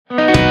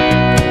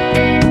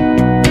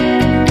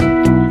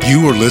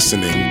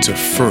listening to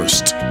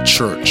First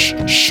Church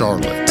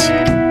Charlotte.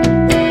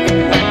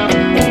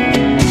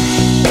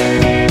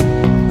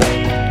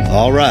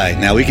 All right,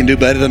 now we can do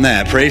better than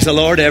that. Praise the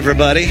Lord,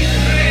 everybody.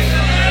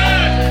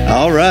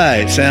 All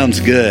right, sounds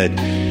good.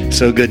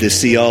 So good to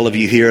see all of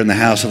you here in the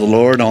house of the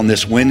Lord on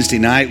this Wednesday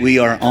night. We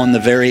are on the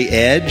very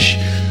edge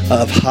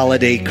of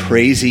holiday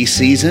crazy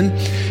season.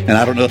 And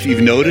I don't know if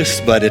you've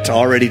noticed, but it's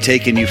already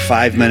taken you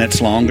 5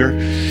 minutes longer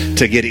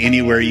to get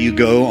anywhere you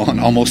go on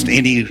almost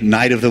any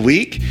night of the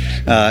week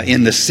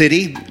in the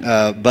city.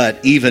 But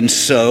even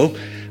so,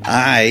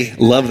 I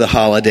love the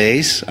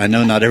holidays. I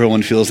know not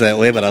everyone feels that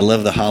way, but I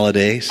love the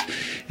holidays.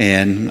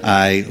 And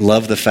I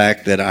love the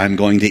fact that I'm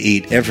going to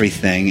eat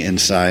everything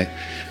inside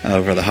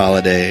over the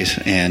holidays.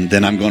 And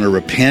then I'm going to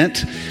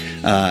repent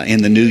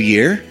in the new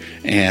year.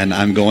 And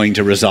I'm going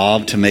to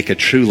resolve to make a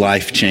true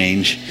life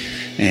change.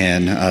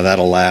 And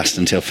that'll last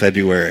until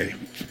February.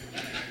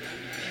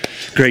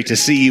 Great to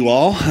see you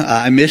all.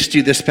 I missed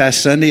you this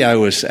past Sunday. I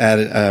was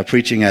at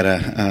preaching at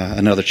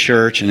another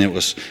church, and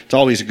it's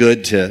always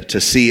good to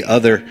see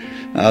other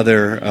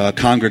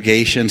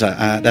congregations.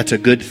 That's a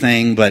good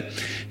thing, but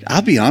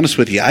I'll be honest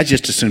with you, I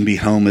just as soon be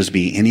home as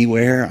be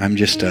anywhere. I'm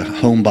just a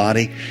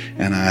homebody,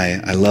 and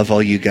I love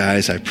all you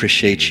guys. I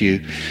appreciate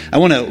you. I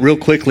want to real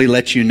quickly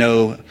let you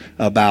know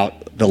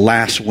about the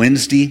last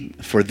Wednesday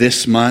for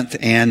this month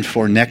and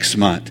for next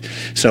month.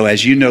 So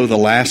as you know, the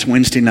last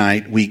Wednesday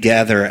night, we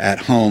gather at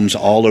homes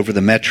all over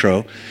the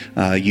metro.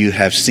 You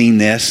have seen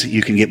this.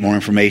 You can get more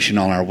information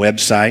on our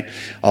website,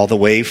 all the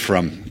way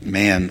from,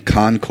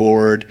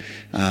 Concord,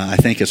 I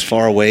think as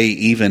far away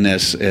even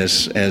as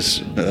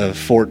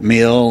Fort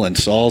Mill and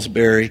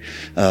Salisbury.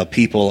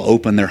 People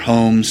open their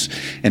homes,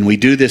 and we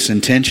do this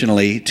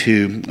intentionally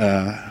to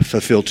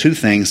fulfill two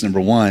things.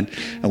 Number one,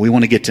 we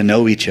want to get to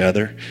know each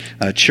other.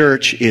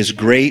 Church is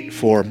great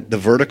for the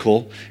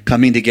vertical.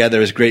 Coming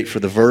together is great for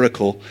the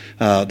vertical.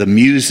 The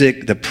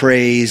music, the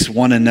praise,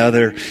 one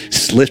another,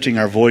 lifting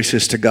our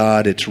voices to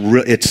God.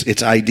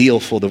 It's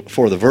ideal for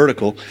the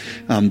vertical.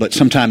 But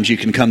sometimes you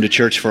can come to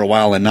church for a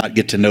while and not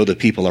get to know the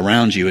people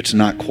around you. It's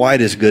not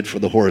quite as good for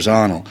the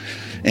horizontal.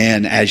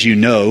 And as you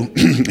know,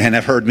 and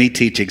have heard me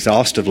teach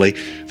exhaustively,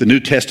 the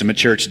New Testament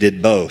church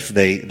did both.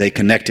 They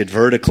connected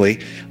vertically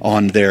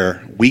on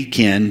their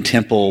weekend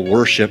temple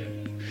worship,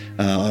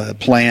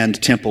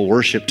 planned temple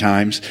worship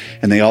times,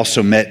 and they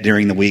also met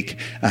during the week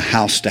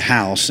house to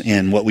house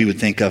in what we would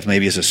think of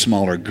maybe as a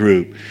smaller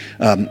group.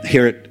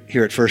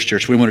 Here at First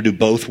Church, we want to do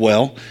both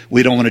well.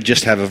 We don't want to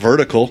just have a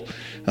vertical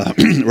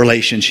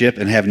relationship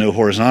and have no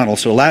horizontal.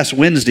 So last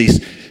Wednesday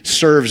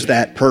serves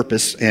that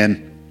purpose,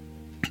 and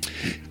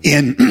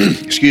in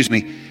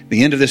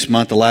the end of this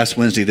month, the last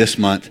Wednesday this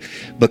month,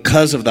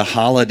 because of the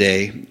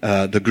holiday,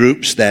 the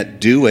groups that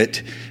do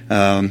it,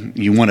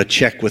 you want to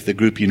check with the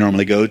group you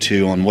normally go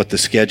to on what the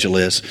schedule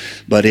is,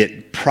 but it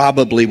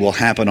probably will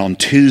happen on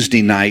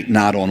Tuesday night,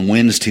 not on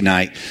Wednesday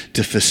night,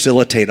 to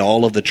facilitate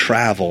all of the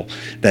travel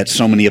that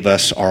so many of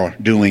us are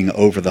doing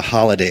over the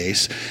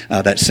holidays.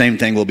 That same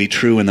thing will be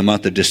true in the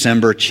month of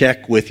December.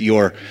 Check with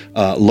your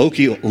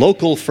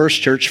local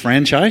First Church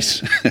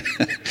franchise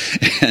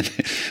and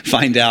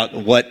find out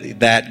what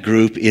that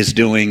group is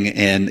doing,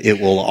 and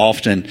it will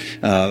often,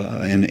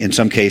 in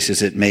some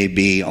cases, it may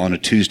be on a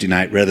Tuesday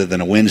night rather than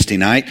a Wednesday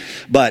night.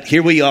 But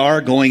here we are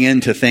going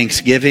into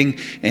Thanksgiving,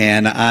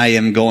 and I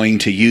am going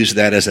to use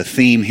that as a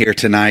theme here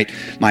tonight.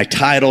 My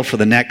title for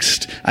the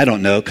next,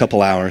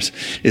 couple hours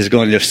is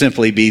going to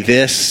simply be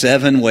this: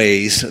 7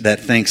 ways that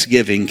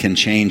Thanksgiving can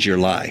change your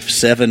life.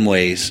 7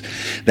 ways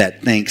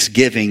that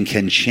Thanksgiving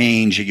can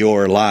change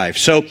your life.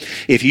 So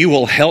if you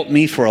will help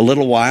me for a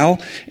little while,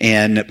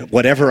 and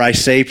whatever I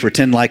say,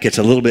 pretend like it's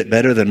a little bit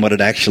better than what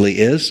it actually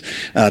is,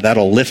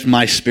 that'll lift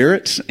my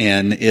spirits,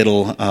 and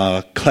it'll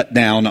cut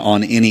down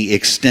on any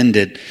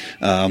extended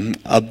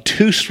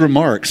obtuse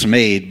remarks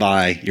made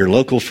by your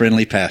local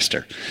friendly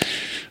pastor.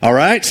 All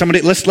right,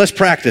 somebody, let's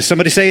practice.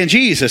 Somebody say, in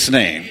Jesus'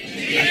 name.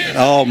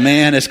 Oh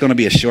man, it's going to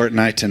be a short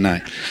night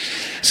tonight.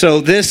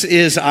 So this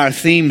is our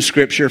theme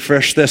scripture,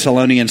 1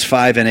 Thessalonians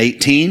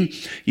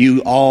 5:18.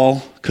 You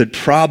all could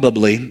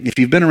probably, if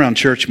you've been around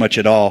church much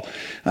at all,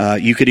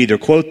 you could either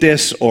quote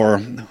this,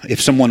 or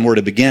if someone were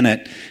to begin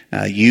it,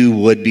 you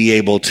would be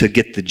able to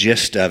get the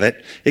gist of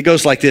it. It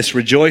goes like this: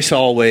 rejoice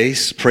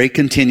always, pray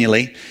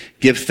continually,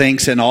 give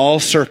thanks in all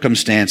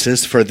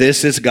circumstances, for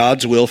this is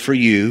God's will for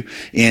you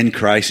in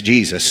Christ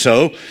Jesus.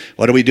 So,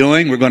 what are we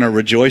doing? We're going to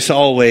rejoice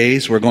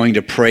always, we're going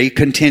to pray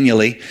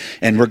continually,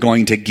 and we're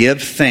going to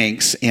give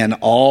thanks in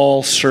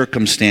all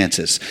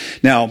circumstances.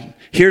 Now,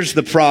 here's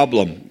the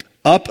problem.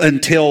 Up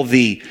until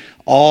the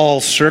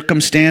all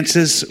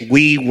circumstances,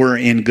 we were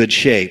in good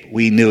shape.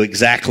 We knew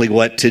exactly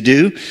what to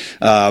do.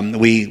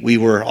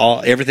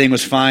 Everything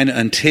was fine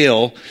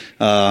until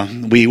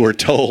we were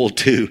told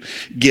to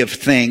give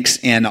thanks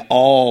in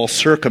all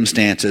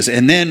circumstances.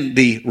 And then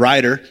the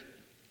writer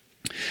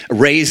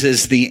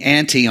raises the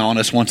ante on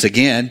us once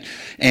again,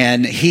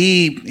 and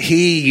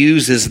he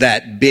uses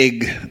that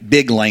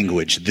big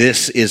language.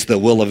 This is the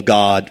will of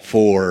God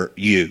for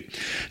you.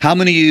 How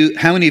many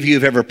of you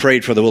have ever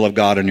prayed for the will of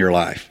God in your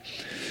life?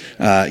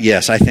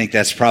 Yes, I think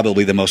that's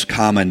probably the most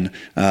common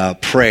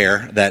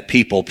prayer that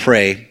people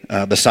pray,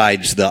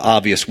 besides the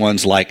obvious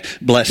ones like,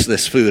 bless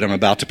this food I'm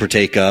about to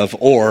partake of,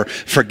 or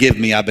forgive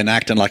me, I've been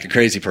acting like a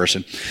crazy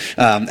person.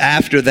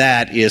 After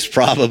that is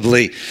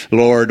probably,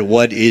 Lord,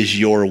 what is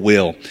your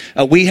will?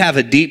 We have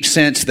a deep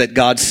sense that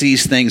God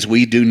sees things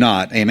we do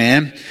not.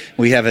 Amen?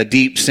 We have a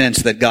deep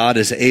sense that God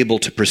is able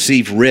to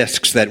perceive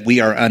risks that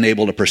we are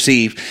unable to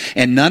perceive.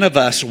 And none of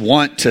us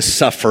want to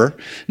suffer.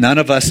 None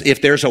of us,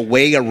 if there's a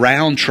way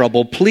around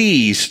trouble,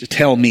 please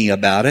tell me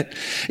about it.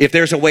 If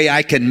there's a way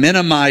I can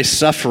minimize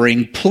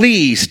suffering,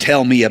 please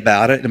tell me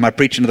about it. Am I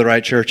preaching to the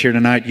right church here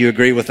tonight? You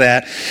agree with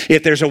that?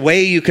 If there's a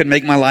way you can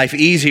make my life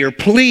easier,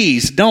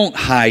 please don't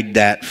hide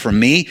that from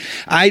me.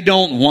 I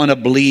don't want to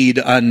bleed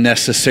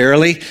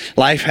unnecessarily.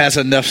 Life has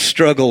enough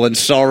struggle and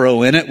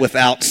sorrow in it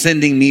without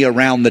sending me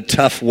around the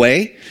tough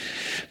way.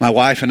 My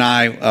wife and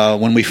I,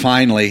 when we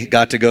finally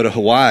got to go to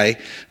Hawaii,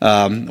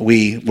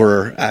 we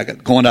were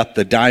going up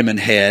the Diamond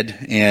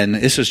Head, and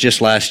this was just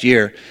last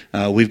year.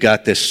 We've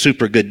got this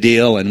super good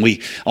deal, and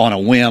we, on a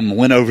whim,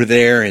 went over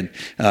there, and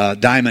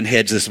Diamond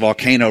Head's this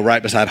volcano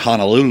right beside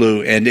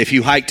Honolulu, and if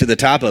you hike to the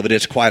top of it,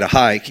 it's quite a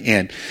hike.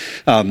 And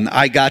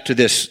I got to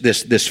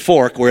this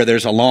fork where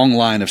there's a long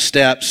line of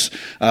steps,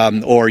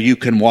 or you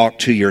can walk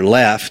to your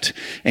left,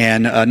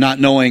 and not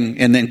knowing,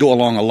 and then go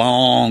along a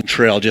long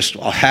trail just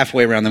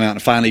halfway around the mountain.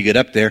 Finally get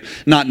up there,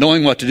 not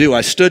knowing what to do.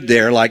 I stood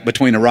there like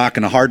between a rock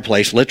and a hard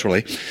place,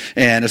 literally.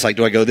 And it's like,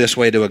 do I go this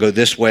way? Do I go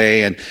this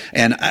way? And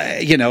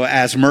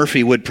as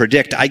Murphy would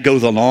predict, I go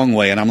the long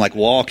way, and I'm like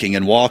walking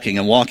and walking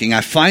and walking.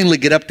 I finally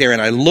get up there,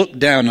 and I look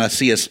down, and I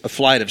see a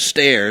flight of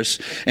stairs,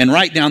 and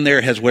right down there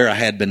is where I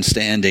had been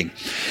standing.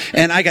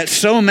 And I got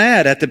so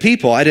mad at the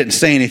people. I didn't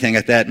say anything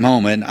at that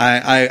moment.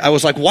 I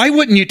was like, why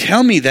wouldn't you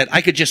tell me that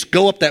I could just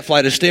go up that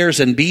flight of stairs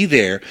and be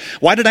there?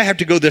 Why did I have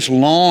to go this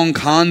long,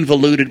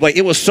 convoluted way?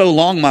 It was so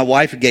long, my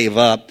wife gave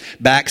up,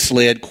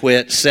 backslid,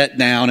 quit, sat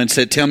down, and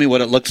said, tell me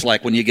what it looks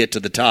like when you get to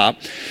the top.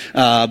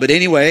 But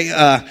anyway,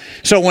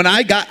 so when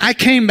I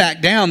came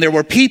back down, there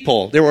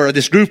were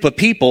this group of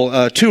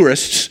people,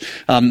 tourists,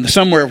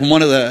 somewhere from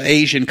one of the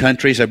Asian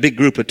countries, a big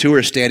group of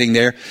tourists standing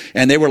there,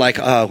 and they were like,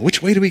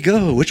 which way do we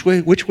go? Which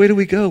way do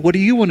we go? What do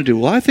you want to do?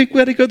 Well, I think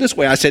we ought to go this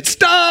way. I said,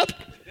 stop!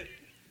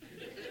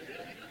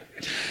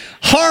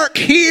 Hark,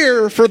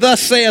 hear, for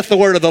thus saith the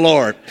word of the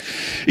Lord.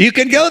 You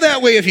can go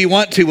that way if you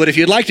want to, but if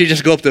you'd like to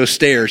just go up those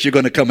stairs, you're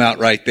going to come out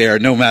right there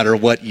no matter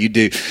what you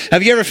do.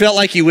 Have you ever felt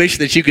like you wish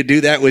that you could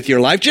do that with your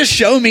life? Just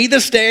show me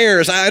the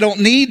stairs. I don't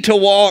need to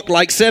walk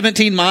like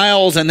 17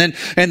 miles and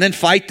then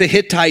fight the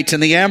Hittites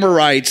and the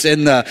Amorites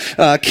and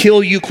the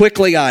kill you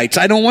quickly-ites.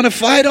 I don't want to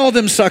fight all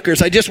them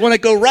suckers. I just want to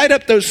go right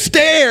up those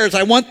stairs.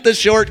 I want the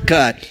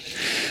shortcut.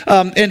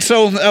 And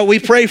so we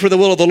pray for the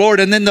will of the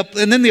Lord. And then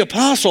the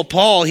Apostle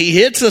Paul, he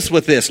hits us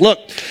with this. Look,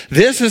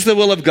 this is the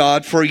will of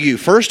God for you.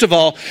 First of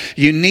all,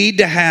 you need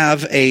to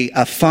have a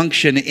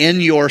function in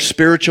your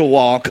spiritual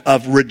walk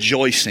of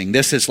rejoicing.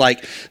 This is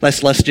like,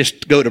 let's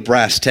just go to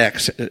brass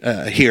tacks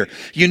here.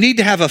 You need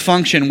to have a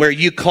function where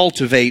you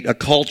cultivate a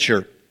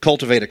culture.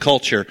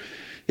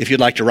 If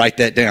you'd like to write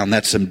that down,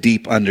 that's some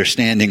deep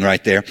understanding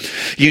right there.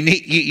 You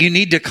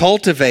need to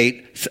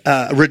cultivate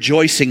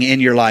rejoicing in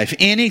your life.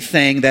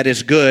 Anything that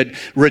is good,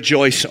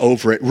 rejoice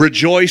over it.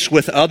 Rejoice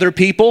with other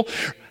people.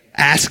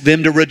 Ask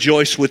them to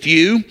rejoice with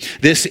you.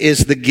 This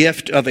is the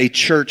gift of a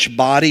church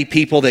body,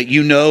 people that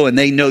you know and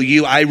they know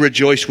you. I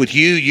rejoice with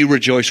you. You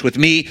rejoice with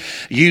me.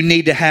 You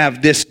need to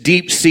have this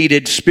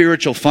deep-seated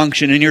spiritual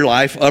function in your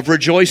life of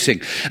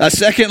rejoicing.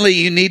 Secondly,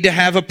 you need to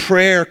have a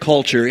prayer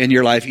culture in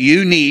your life.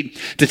 You need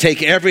to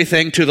take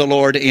everything to the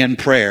Lord in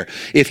prayer.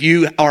 If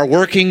you are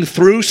working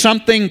through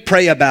something,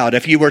 pray about it.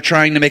 If you are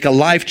trying to make a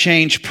life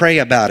change, pray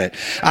about it.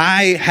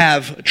 I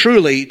have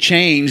truly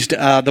changed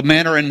the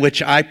manner in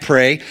which I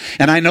pray,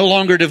 and I no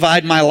longer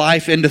divide my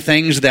life into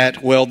things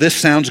that, well, this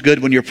sounds good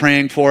when you're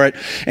praying for it,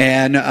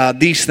 and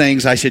these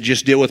things I should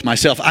just deal with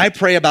myself. I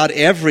pray about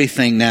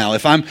everything now.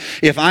 If I'm,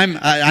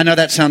 I know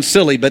that sounds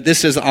silly, but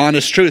this is the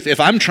honest truth. If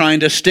I'm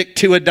trying to stick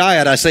to a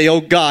diet, I say,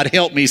 oh God,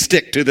 help me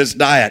stick to this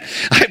diet.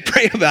 I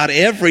pray about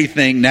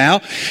everything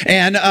now,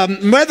 and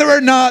whether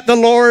or not the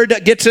Lord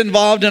gets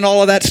involved in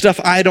all of that stuff,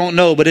 I don't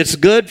know, but it's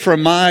good for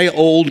my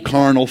old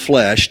carnal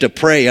flesh to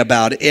pray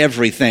about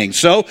everything.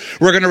 So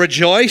we're going to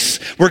rejoice.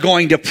 We're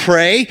going to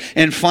pray.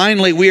 And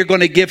finally, we are going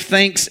to give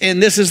thanks,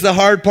 and this is the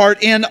hard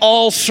part, in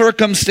all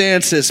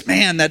circumstances.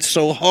 Man, that's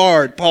so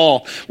hard.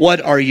 Paul, what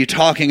are you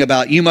talking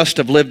about? You must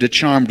have lived a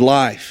charmed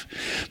life.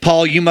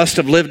 Paul, you must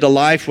have lived a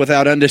life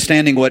without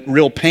understanding what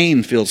real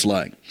pain feels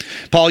like.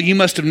 Paul, you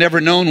must have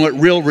never known what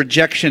real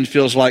rejection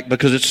feels like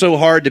because it's so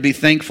hard to be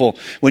thankful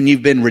when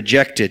you've been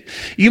rejected.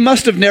 You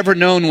must have never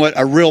known what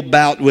a real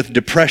bout with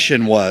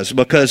depression was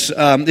because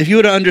if you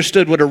would have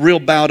understood what a real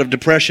bout of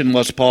depression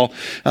was, Paul,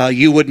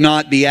 you would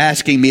not be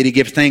asking me to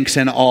give thanks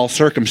in all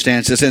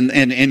circumstances.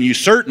 And you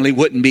certainly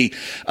wouldn't be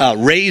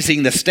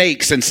raising the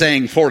stakes and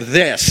saying, for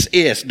this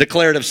is,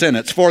 declarative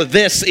sentence, for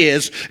this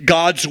is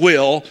God's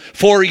will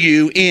for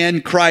you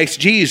in Christ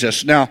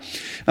Jesus. Now,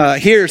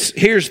 here's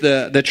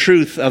the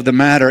truth of the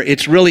matter.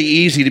 It's really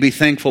easy to be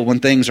thankful when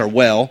things are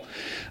well.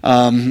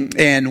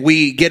 And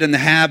we get in the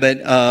habit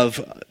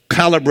of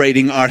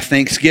calibrating our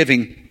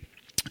thanksgiving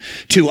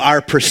to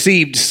our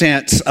perceived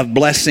sense of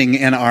blessing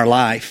in our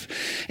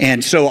life.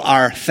 And so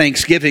our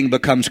thanksgiving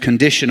becomes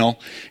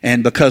conditional,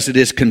 and because it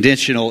is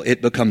conditional,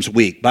 it becomes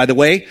weak. By the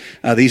way,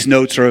 these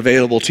notes are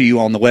available to you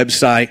on the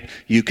website.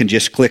 You can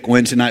just click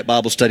Wednesday Night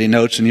Bible Study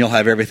Notes, and you'll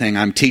have everything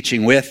I'm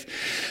teaching with.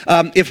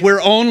 If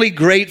we're only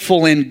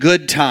grateful in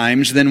good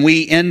times, then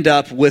we end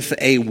up with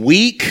a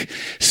weak,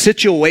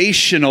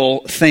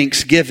 situational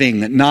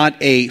thanksgiving, not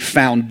a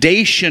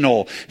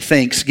foundational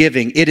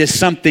thanksgiving. It is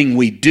something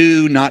we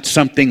do, not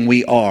something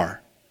we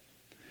are.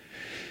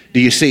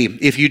 Do you see?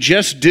 If you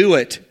just do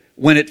it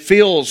when it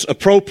feels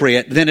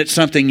appropriate, then it's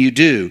something you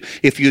do.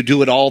 If you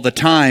do it all the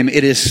time,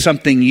 it is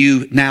something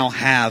you now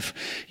have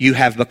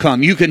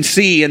become. You can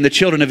see in the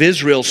children of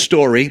Israel's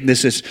story,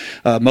 this is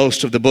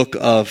most of the book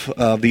of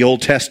the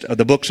Old Testament,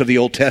 the books of the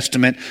Old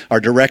Testament are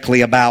directly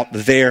about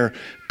their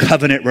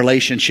covenant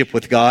relationship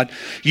with God.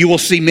 You will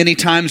see many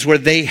times where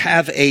they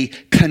have a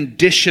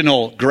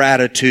conditional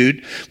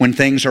gratitude. When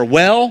things are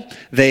well,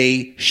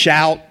 they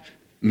shout.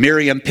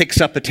 Miriam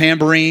picks up a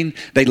tambourine.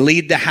 They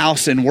lead the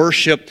house in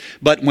worship.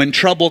 But when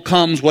trouble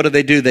comes, what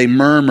do? They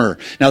murmur.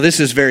 Now, this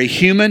is very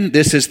human.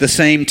 This is the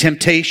same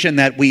temptation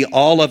that we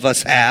all of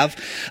us have.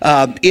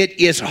 It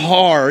is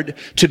hard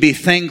to be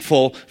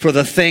thankful for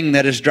the thing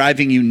that is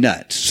driving you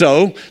nuts.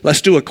 So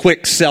let's do a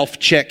quick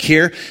self-check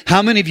here.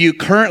 How many of you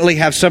currently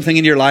have something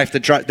in your life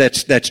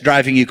that's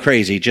driving you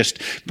crazy? Just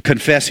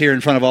confess here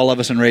in front of all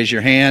of us and raise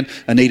your hand.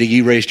 Anita,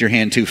 you raised your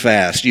hand too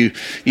fast. You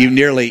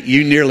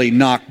nearly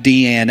knocked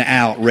Deanne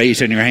out.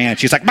 Raising your hand.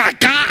 She's like, my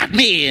God,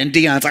 me. And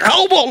Dion's like,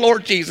 oh, well,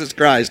 Lord Jesus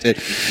Christ.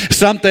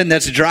 Something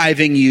that's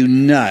driving you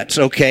nuts.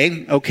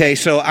 Okay.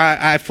 So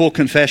I have full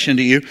confession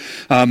to you.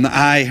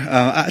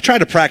 I try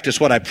to practice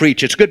what I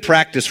preach. It's good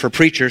practice for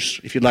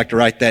preachers, if you'd like to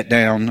write that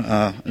down.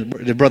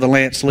 Did Brother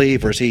Lance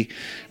leave, or is he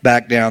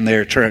back down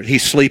there?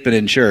 He's sleeping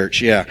in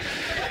church. Yeah.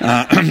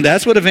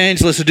 That's what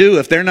evangelists do.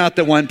 If they're not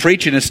the one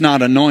preaching, it's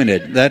not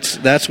anointed.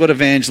 That's what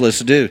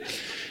evangelists do.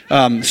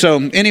 So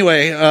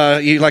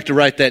anyway, you like to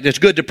write that. It's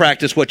good to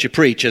practice what you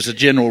preach as a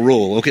general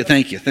rule. Okay,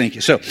 thank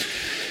you.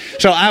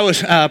 So I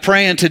was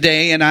praying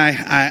today, and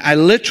I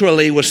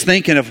literally was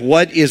thinking of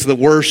what is the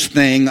worst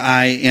thing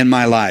in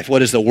my life.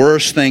 What is the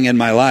worst thing in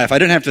my life? I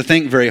didn't have to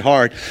think very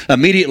hard.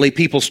 Immediately,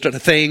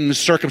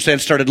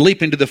 circumstances started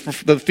leaping to the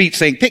feet,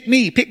 saying, "Pick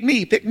me, pick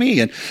me, pick me!"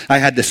 And I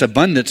had this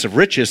abundance of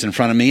riches in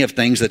front of me of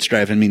things that's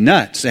driving me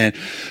nuts. And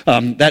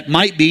that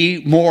might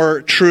be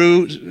more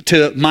true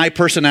to my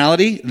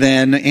personality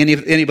than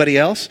anybody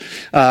else.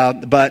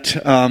 But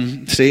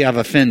see, I've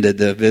offended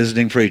the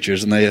visiting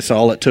preachers, and that's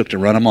all it took to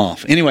run them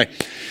off. Anyway.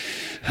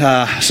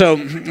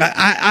 So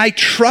I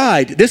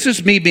tried. This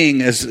is me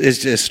being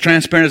as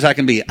transparent as I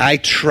can be. I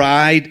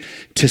tried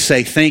to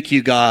say thank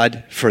you,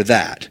 God, for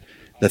that.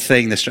 The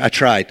thing that I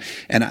tried,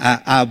 and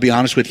I'll be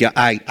honest with you.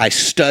 I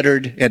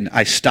stuttered and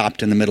I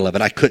stopped in the middle of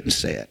it. I couldn't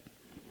say it.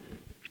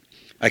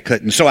 I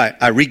couldn't. So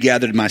I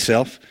regathered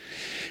myself,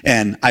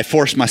 and I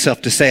forced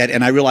myself to say it.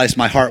 And I realized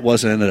my heart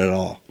wasn't in it at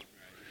all.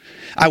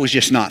 I was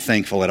just not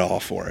thankful at all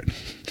for it.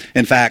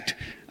 In fact,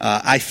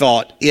 I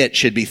thought it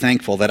should be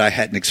thankful that I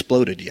hadn't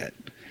exploded yet.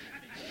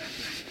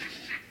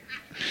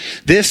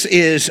 This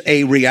is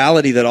a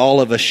reality that all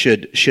of us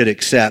should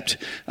accept.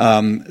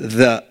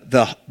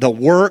 The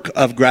work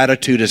of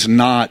gratitude is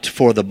not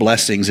for the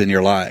blessings in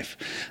your life.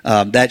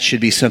 That should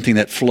be something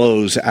that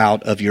flows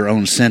out of your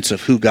own sense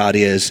of who God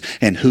is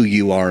and who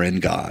you are in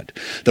God.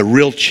 The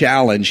real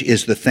challenge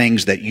is the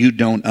things that you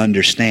don't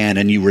understand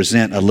and you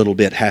resent a little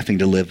bit having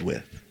to live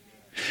with.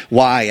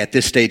 Why, at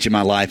this stage in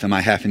my life, am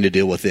I having to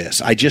deal with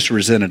this? I just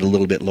resent it a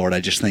little bit, Lord.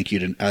 I think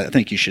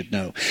you should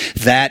know.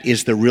 That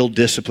is the real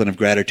discipline of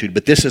gratitude.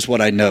 But this is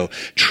what I know.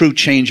 True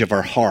change of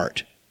our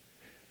heart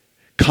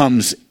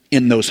comes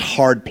in those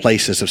hard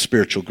places of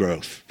spiritual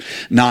growth,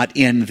 not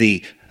in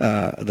the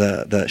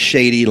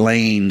shady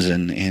lanes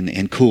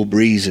and cool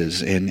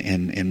breezes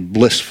and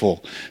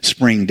blissful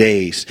spring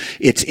days.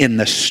 It's in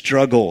the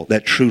struggle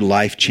that true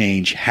life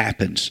change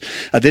happens.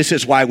 This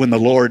is why when the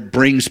Lord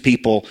brings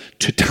people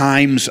to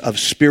times of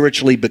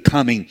spiritually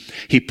becoming,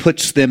 He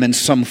puts them in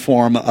some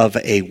form of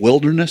a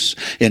wilderness,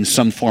 in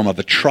some form of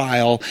a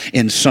trial,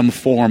 in some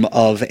form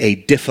of a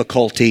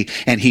difficulty,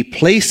 and He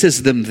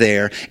places them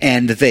there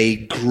and they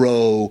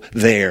grow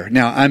there.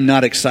 Now, I'm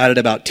not excited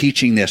about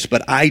teaching this,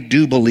 but I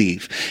do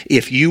believe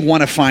if you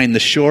want to find the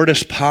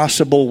shortest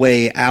possible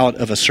way out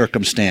of a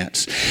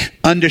circumstance,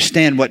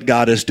 understand what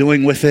God is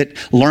doing with it,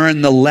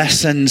 learn the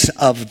lessons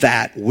of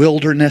that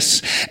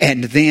wilderness,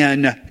 and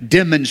then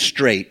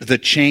demonstrate the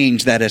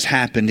change that has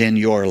happened in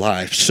your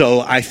life.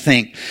 So I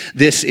think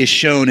this is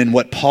shown in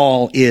what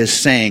Paul is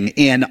saying.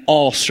 In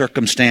all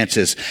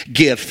circumstances,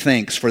 give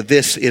thanks, for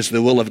this is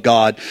the will of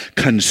God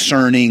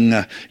concerning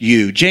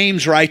you.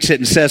 James writes it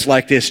and says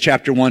like this,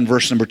 chapter 1,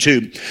 verse number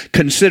 2,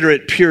 consider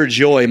it pure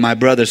joy, my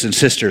brothers and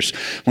sisters,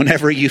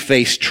 whenever you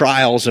face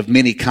trials of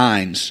many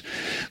kinds,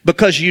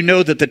 because you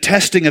know that the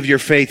testing of your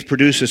faith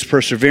produces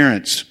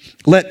perseverance.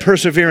 Let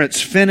perseverance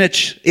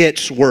finish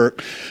its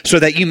work so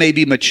that you may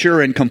be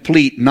mature and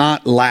complete,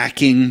 not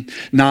lacking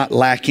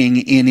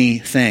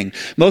anything.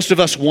 Most of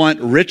us want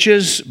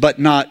riches, but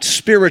not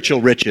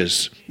spiritual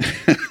riches.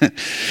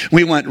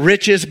 We want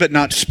riches, but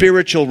not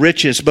spiritual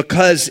riches,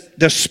 because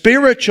the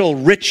spiritual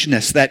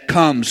richness that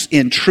comes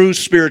in true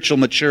spiritual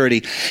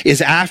maturity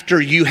is after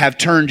you have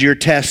turned your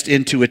test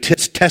into a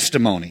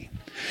testimony.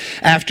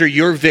 After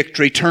your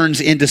victory turns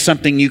into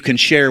something you can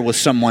share with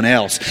someone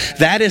else.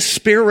 That is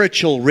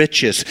spiritual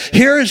riches.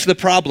 Here is the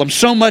problem.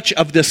 So much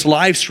of this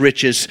life's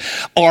riches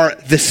are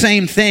the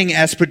same thing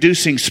as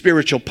producing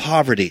spiritual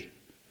poverty.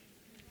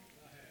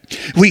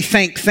 We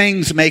think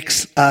things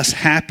makes us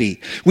happy.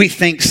 We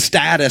think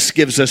status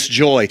gives us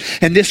joy.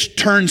 And this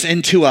turns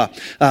into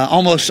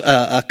almost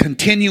a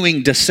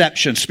continuing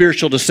deception,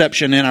 spiritual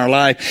deception in our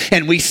life.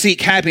 And we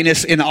seek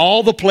happiness in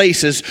all the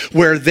places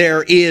where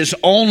there is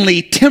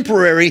only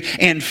temporary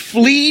and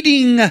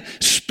fleeting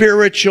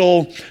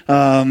spiritual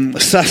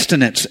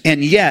sustenance.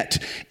 And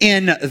yet,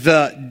 in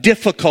the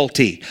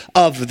difficulty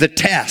of the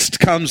test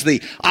comes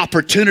the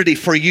opportunity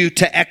for you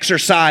to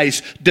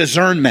exercise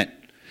discernment,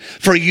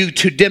 for you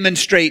to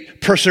demonstrate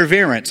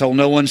perseverance. Oh,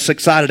 no one's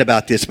excited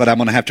about this, but I'm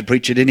going to have to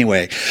preach it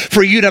anyway.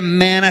 For you to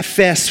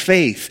manifest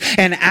faith.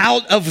 And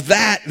out of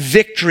that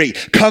victory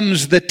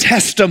comes the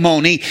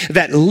testimony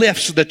that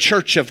lifts the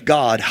church of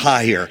God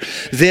higher.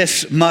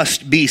 This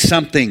must be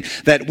something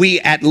that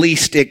we at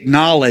least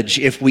acknowledge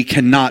if we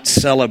cannot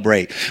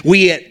celebrate.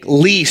 We at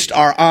least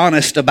are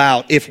honest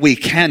about if we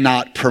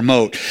cannot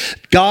promote.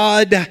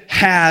 God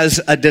has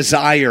a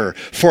desire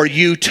for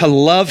you to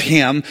love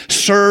Him,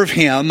 serve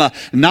Him,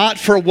 not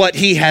for what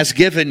He has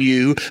given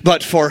you,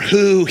 but for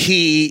who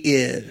He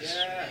is.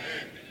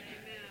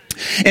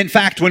 In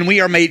fact, when we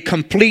are made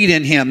complete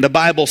in Him, the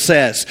Bible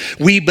says,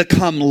 we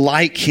become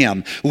like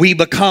Him. We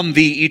become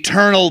the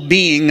eternal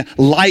being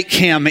like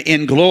Him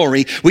in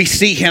glory. We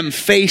see Him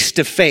face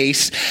to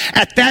face.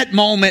 At that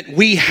moment,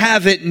 we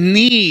haven't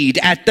need.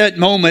 At that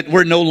moment,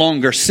 we're no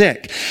longer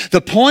sick.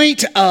 The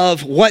point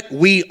of what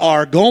we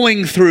are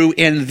going through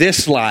in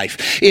this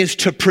life is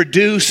to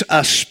produce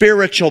a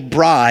spiritual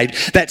bride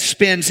that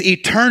spends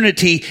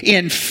eternity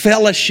in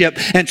fellowship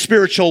and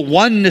spiritual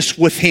oneness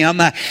with Him.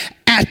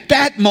 At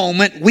that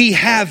moment, we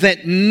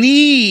haven't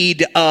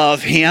need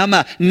of Him.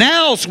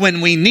 Now's when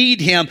we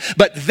need Him,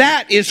 but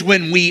that is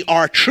when we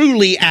are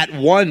truly at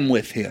one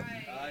with Him.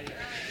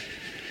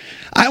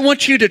 I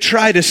want you to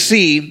try to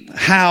see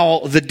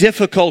how the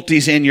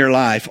difficulties in your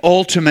life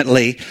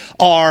ultimately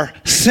are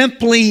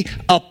simply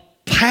a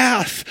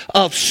path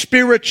of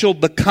spiritual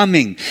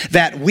becoming,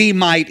 that we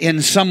might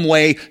in some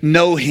way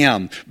know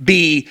Him,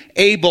 be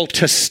able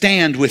to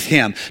stand with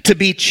Him, to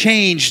be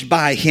changed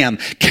by Him.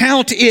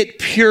 Count it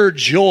pure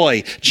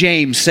joy,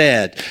 James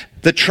said.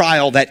 The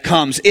trial that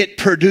comes, it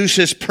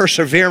produces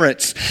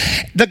perseverance.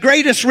 The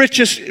greatest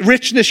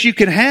richness you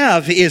can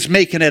have is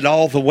making it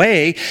all the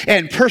way,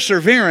 and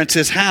perseverance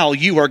is how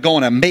you are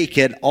going to make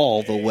it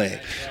all the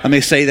way. Let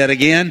me say that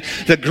again.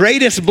 The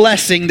greatest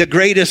blessing, the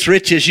greatest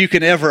riches you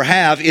can ever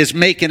have is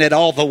making it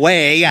all the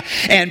way,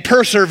 and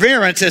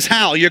perseverance is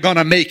how you're going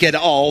to make it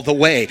all the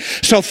way.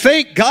 So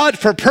thank God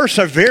for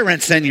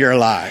perseverance in your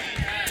life.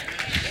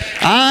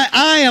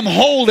 I am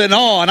holding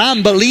on.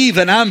 I'm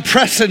believing. I'm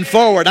pressing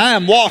forward. I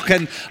am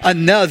walking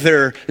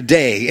another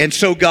day. And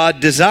so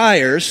God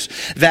desires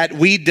that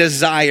we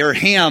desire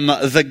Him,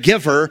 the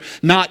giver,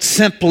 not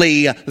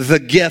simply the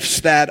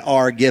gifts that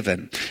are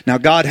given. Now,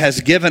 God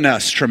has given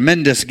us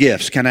tremendous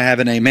gifts. Can I have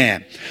an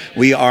amen?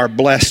 We are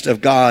blessed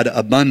of God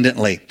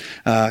abundantly.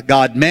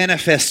 God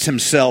manifests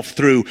Himself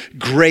through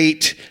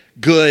great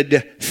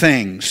good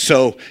things.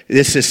 So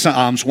this is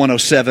Psalms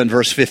 107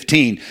 verse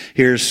 15.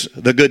 Here's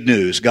the good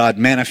news. God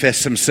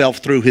manifests Himself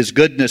through His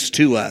goodness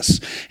to us.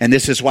 And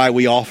this is why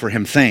we offer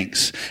Him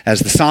thanks.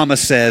 As the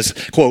psalmist says,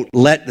 quote,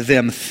 let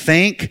them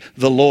thank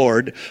the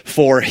Lord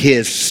for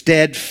His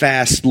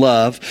steadfast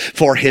love,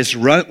 for His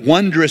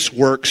wondrous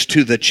works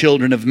to the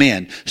children of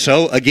men.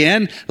 So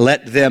again,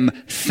 let them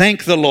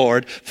thank the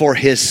Lord for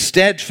His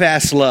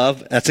steadfast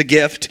love, that's a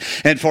gift,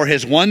 and for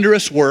His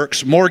wondrous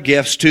works, more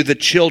gifts to the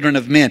children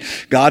of men.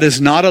 God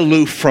is not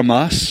aloof from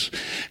us.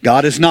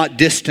 God is not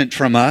distant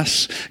from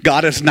us.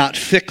 God is not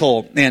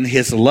fickle in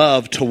his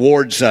love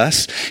towards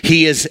us.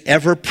 He is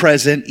ever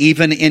present,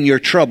 even in your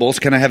troubles.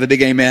 Can I have a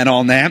big amen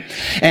on that?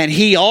 And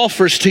he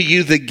offers to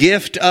you the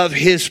gift of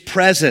his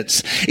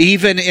presence,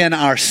 even in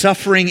our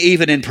suffering,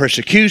 even in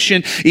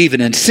persecution,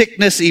 even in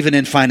sickness, even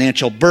in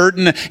financial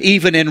burden,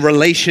 even in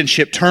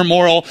relationship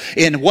turmoil,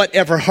 in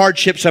whatever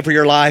hardships of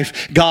your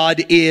life.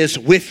 God is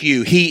with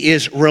you. He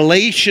is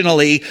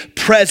relationally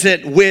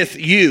present with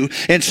you.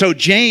 And so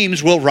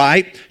James will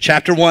write,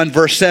 chapter 1,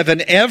 verse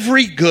 7,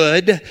 every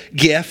good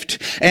gift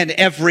and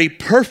every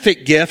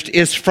perfect gift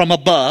is from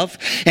above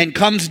and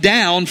comes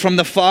down from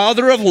the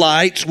Father of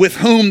lights, with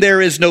whom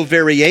there is no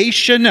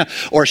variation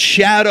or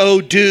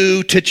shadow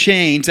due to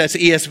change. That's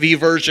the ESV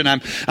version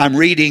I'm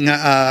reading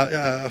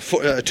to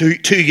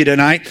you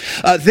tonight.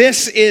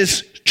 This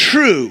is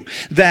true,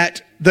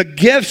 that the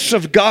gifts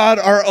of God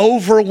are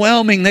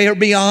overwhelming. They are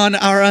beyond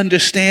our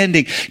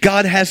understanding.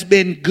 God has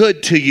been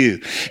good to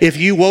you. If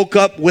you woke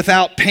up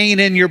without pain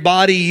in your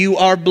body, you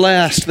are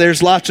blessed.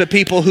 There's lots of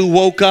people who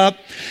woke up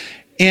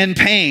in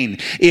pain.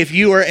 If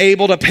you are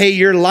able to pay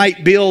your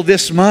light bill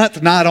this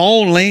month, not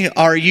only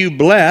are you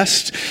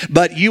blessed,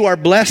 but you are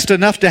blessed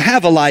enough to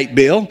have a light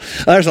bill.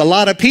 There's a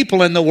lot of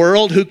people in the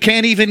world who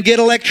can't even get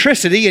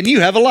electricity, and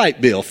you have a light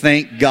bill.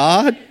 Thank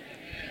God.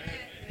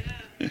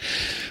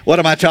 What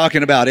am I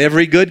talking about?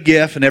 Every good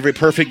gift and every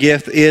perfect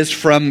gift is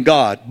from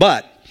God.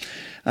 But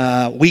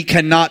we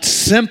cannot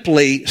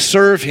simply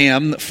serve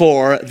him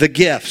for the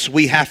gifts.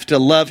 We have to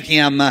love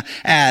him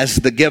as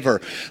the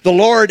giver. The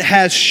Lord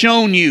has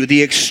shown you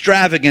the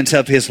extravagance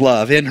of his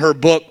love. In her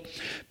book,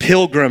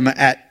 Pilgrim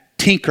at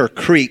Tinker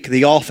Creek,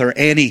 the author,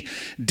 Annie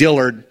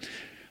Dillard,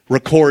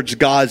 records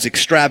God's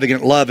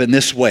extravagant love in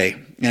this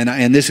way.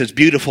 And this is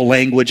beautiful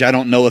language. I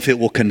don't know if it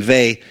will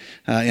convey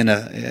in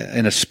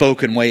a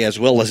spoken way as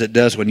well as it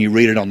does when you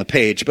read it on the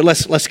page. But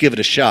let's give it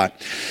a shot.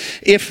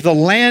 If the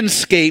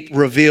landscape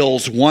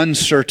reveals one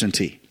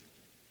certainty,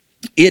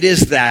 it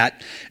is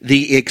that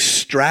the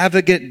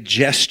extravagant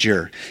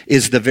gesture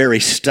is the very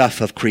stuff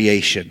of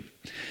creation.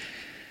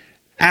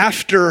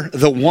 After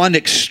the one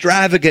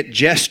extravagant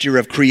gesture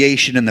of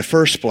creation in the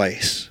first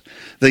place,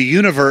 the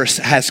universe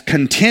has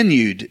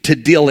continued to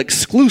deal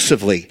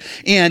exclusively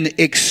in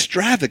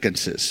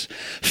extravagances,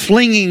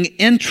 flinging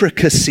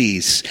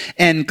intricacies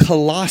and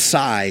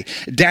colossi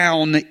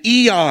down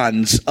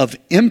eons of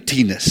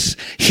emptiness,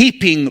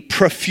 heaping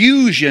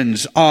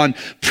profusions on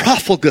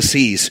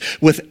profligacies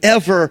with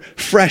ever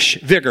fresh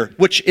vigor,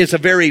 which is a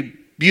very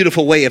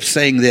beautiful way of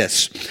saying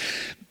this.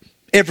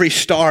 Every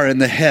star in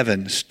the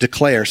heavens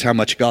declares how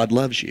much God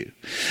loves you.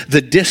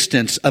 The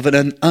distance of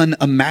an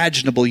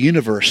unimaginable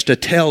universe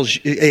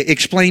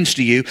explains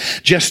to you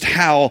just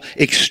how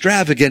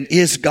extravagant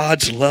is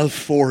God's love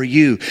for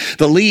you.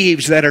 The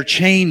leaves that are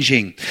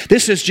changing.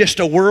 This is just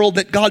a world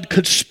that God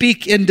could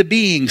speak into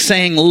being,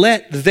 saying,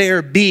 let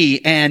there be.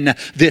 And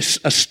this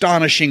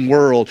astonishing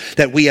world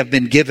that we have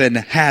been given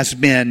has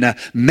been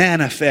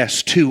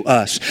manifest to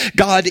us.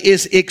 God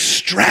is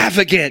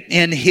extravagant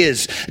in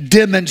his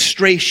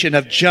demonstration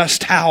of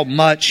just how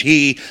much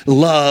he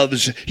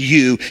loves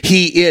you.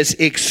 He is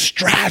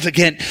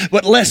extravagant,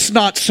 but let's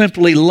not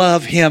simply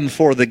love him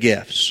for the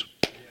gifts.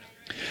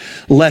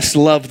 Let's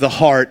love the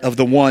heart of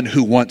the one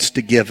who wants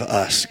to give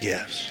us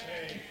gifts.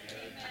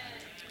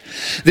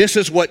 This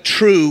is what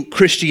true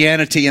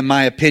Christianity, in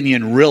my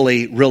opinion,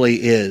 really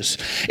is.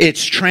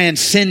 It's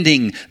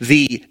transcending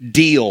the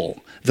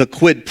deal. The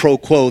quid pro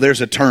quo, there's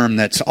a term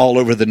that's all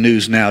over the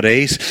news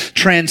nowadays.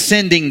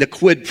 Transcending the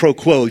quid pro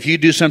quo. If you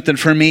do something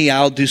for me,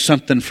 I'll do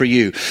something for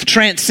you.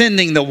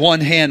 Transcending the one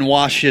hand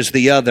washes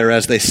the other,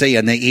 as they say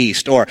in the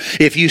East. Or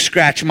if you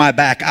scratch my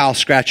back, I'll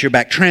scratch your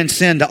back.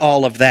 Transcend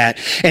all of that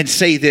and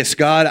say this,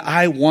 God,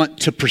 I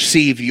want to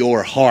perceive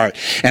your heart.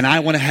 And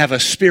I want to have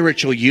a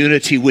spiritual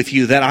unity with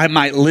you that I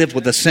might live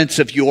with a sense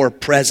of your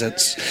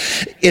presence.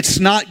 It's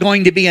not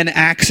going to be an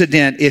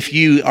accident if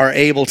you are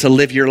able to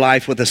live your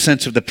life with a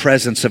sense of the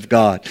presence of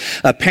God.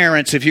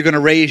 Parents, if you're going to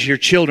raise your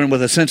children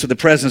with a sense of the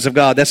presence of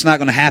God, that's not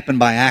going to happen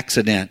by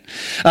accident.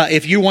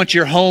 If you want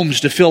your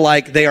homes to feel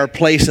like they are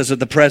places of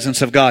the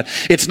presence of God,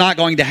 it's not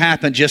going to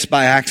happen just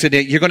by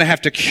accident. You're going to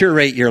have to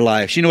curate your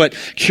lives. You know what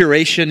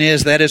curation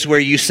is? That is where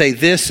you say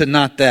this and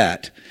not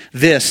that.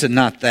 This and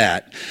not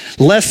that.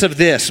 Less of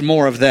this,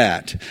 more of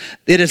that.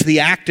 It is the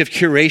act of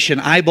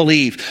curation. I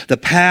believe the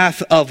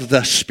path of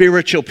the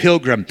spiritual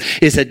pilgrim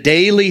is a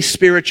daily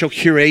spiritual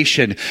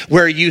curation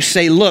where you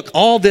say, look,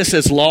 all this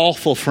is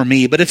lawful for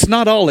me, but it's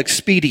not all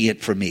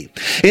expedient for me.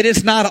 It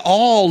is not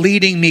all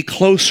leading me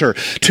closer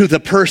to the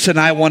person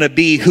I want to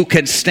be, who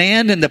can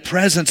stand in the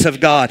presence of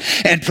God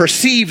and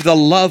perceive the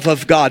love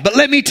of God. But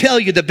let me tell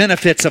you the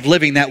benefits of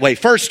living that way.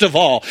 First of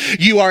all,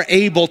 you are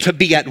able to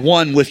be at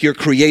one with your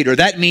Creator.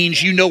 That means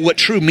means, you know what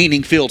true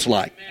meaning feels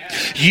like.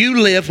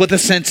 You live with a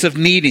sense of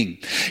meaning.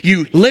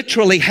 You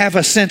literally have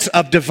a sense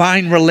of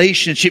divine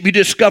relationship. You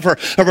discover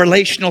a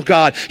relational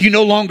God. You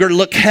no longer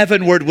look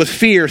heavenward with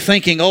fear,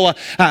 thinking, "Oh,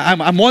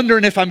 I'm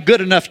wondering if I'm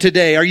good enough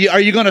today. Are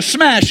you going to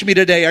smash me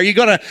today? Are you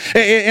going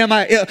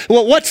to?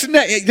 Well, what's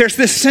next?" There's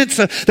this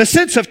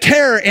sense of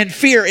terror and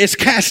fear is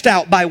cast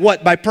out by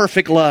what? By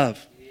perfect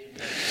love.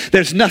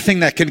 There's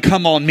nothing that can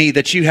come on me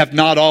that you have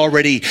not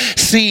already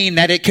seen,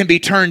 that it can be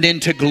turned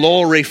into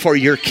glory for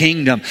your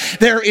kingdom.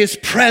 There is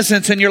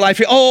presence in your life.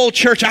 Oh,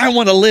 church, I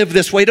want to live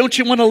this way. Don't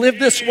you want to live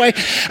this way?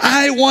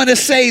 I want to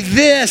say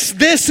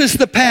this is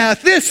the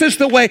path. This is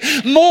the way.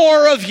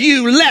 More of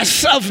you,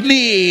 less of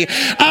me.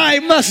 I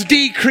must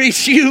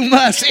decrease. You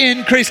must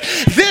increase.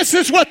 This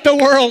is what the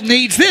world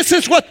needs. This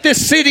is what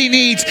this city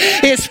needs.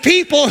 It's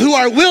people who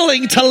are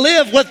willing to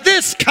live with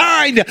this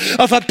kind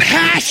of a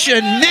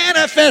passion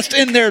manifest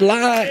in their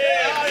life.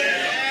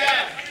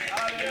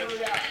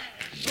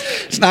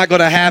 It's not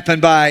going to happen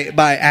by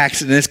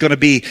accident. It's going to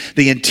be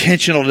the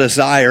intentional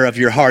desire of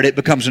your heart. It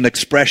becomes an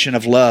expression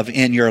of love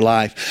in your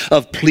life,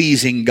 of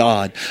pleasing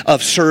God,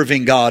 of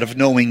serving God, of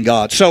knowing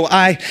God. So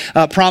I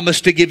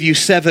promise to give you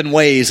 7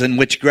 ways in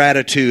which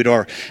gratitude,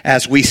 or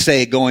as we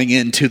say going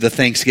into the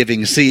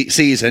Thanksgiving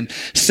season,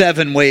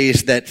 7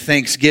 ways that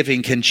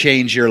Thanksgiving can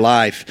change your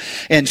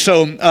life. And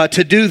so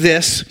to do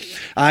this,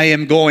 I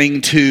am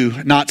going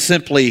to not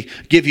simply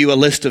give you a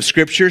list of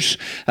scriptures.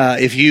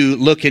 If you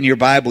look in your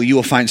Bible, you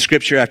will find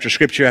scripture after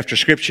scripture after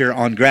scripture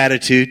on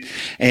gratitude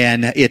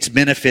and its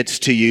benefits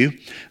to you.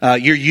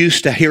 You're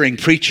used to hearing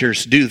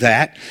preachers do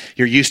that.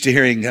 You're used to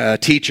hearing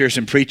teachers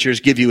and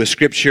preachers give you a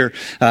scripture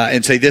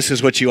and say, this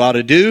is what you ought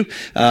to do.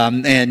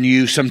 And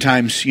you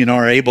sometimes,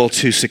 are able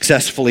to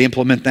successfully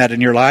implement that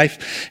in your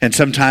life. And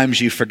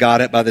sometimes you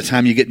forgot it by the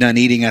time you get done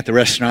eating at the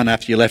restaurant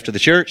after you left to the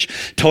church.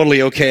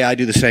 Totally okay. I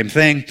do the same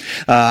thing.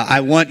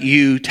 I want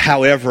you,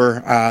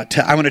 however,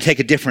 I want to take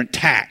a different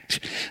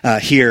tact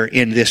here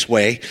in this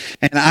way.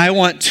 And I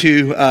want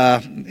to,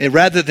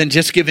 rather than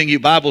just giving you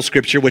Bible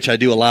scripture, which I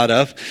do a lot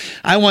of,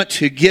 I want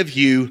to give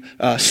you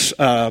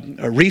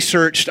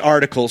researched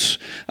articles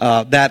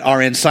that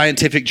are in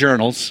scientific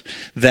journals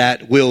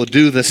that will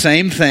do the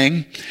same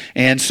thing.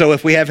 And so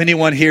if we have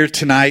anyone here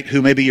tonight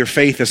who maybe your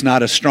faith is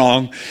not as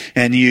strong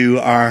and you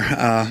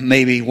are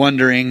maybe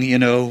wondering,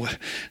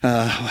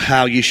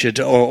 how you should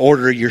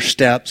order your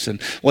steps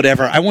and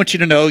whatever, I want you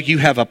to know you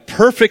have a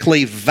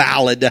perfectly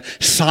valid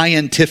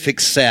scientific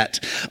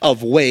set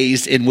of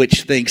ways in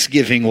which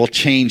Thanksgiving will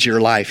change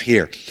your life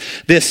here.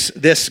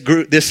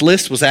 This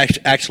list was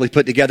actually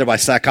put together by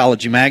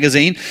Psychology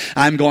Magazine.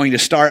 I'm going to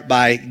start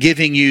by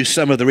giving you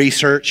some of the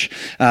research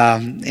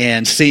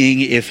and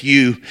seeing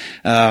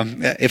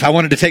if I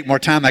wanted to take more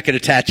time, I could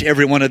attach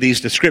every one of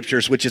these to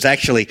scriptures, which is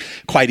actually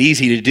quite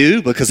easy to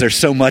do because there's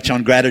so much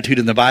on gratitude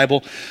in the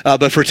Bible.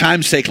 But for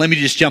time's sake, let me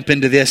just jump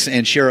into this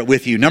and share it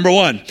with you. Number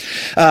 1,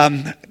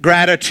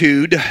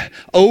 gratitude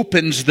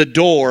opens the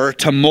door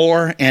to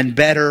more and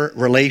better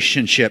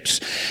relationships.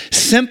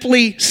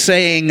 Simply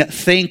saying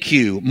thank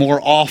you more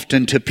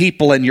often to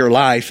people in your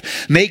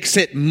life makes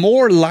it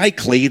more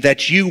likely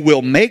that you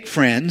will make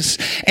friends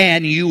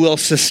and you will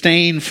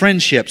sustain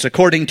friendships.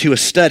 According to a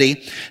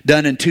study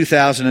done in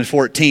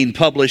 2014,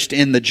 published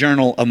in the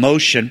journal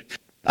Emotion,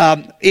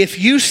 if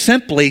you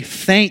simply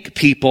thank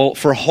people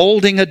for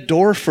holding a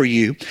door for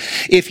you,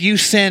 if you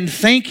send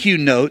thank you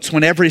notes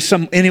whenever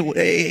anytime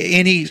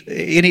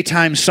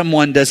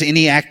someone does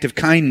any act of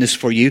kindness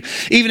for you,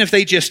 even if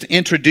they just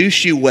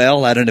introduce you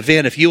well at an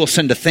event, if you will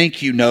send a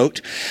thank you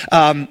note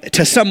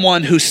to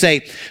someone who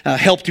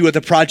helped you with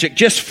a project,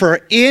 just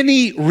for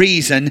any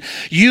reason,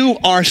 you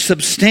are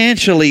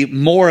substantially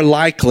more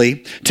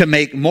likely to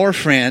make more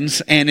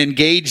friends and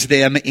engage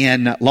them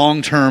in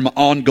long-term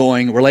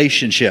ongoing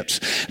relationships.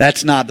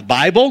 That's not the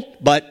Bible,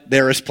 but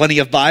there is plenty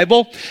of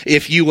Bible.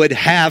 If you would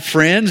have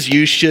friends,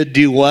 you should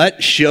do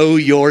what? Show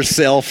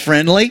yourself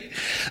friendly.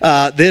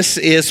 This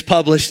is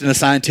published in a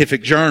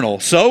scientific journal.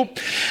 So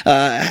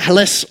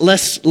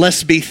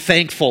let's be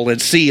thankful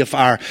and see if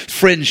our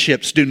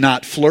friendships do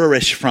not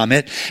flourish from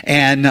it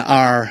and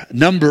our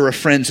number of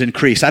friends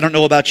increase. I don't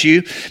know about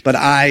you, but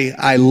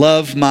I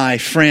love my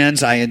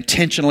friends. I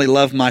intentionally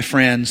love my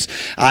friends.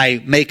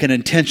 I make an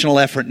intentional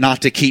effort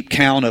not to keep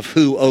count of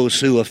who owes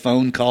who a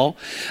phone call.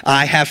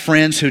 I have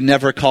friends who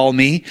never call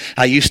me.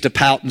 I used to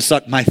pout and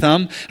suck my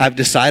thumb. I've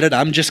decided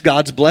I'm just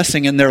God's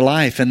blessing in their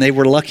life, and they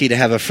were lucky to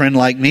have a friend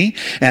like me,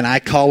 and I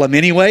call them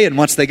anyway, and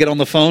once they get on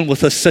the phone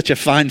with such a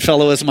fine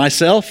fellow as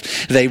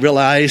myself, they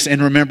realize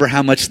and remember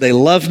how much they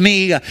love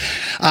me.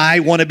 I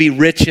want to be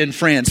rich in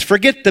friends.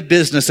 Forget the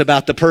business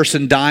about the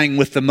person dying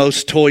with the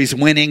most toys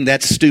winning.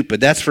 That's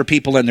stupid. That's for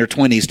people in their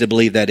 20s to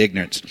believe that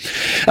ignorance.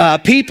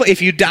 People,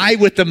 if you die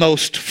with the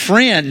most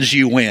friends,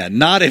 you win.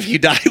 Not if you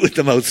die with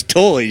the most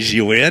toys,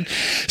 you win.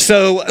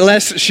 So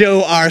let's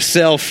show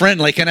ourselves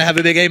friendly. Can I have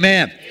a big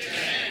amen?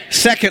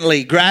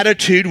 Secondly,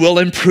 gratitude will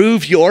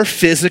improve your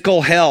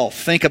physical health.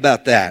 Think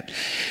about that.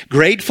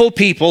 Grateful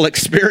people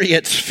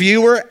experience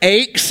fewer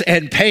aches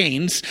and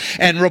pains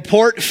and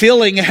report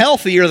feeling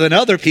healthier than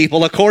other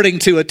people, according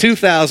to a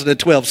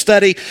 2012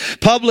 study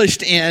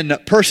published in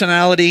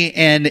Personality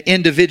and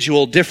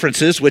Individual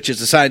Differences, which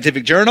is a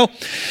scientific journal.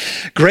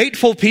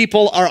 Grateful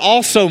people are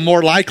also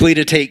more likely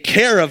to take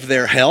care of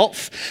their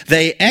health.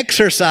 They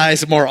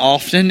exercise more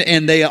often,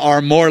 and they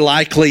are more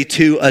likely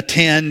to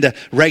attend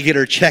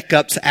regular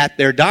checkups at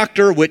their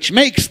doctor, which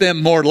makes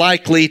them more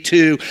likely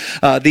to,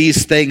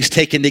 these things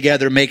taken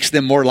together, makes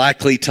them more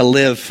likely to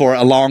live for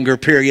a longer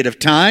period of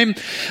time.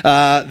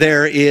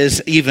 There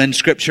is even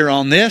scripture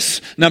on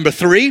this. Number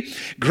 3,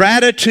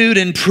 gratitude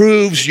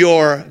improves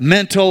your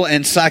mental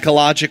and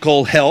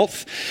psychological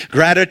health.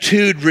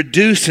 Gratitude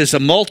reduces a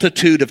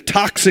multitude of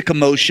toxic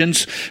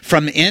emotions,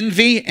 from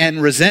envy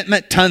and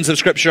resentment, tons of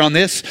scripture on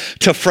this,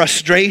 to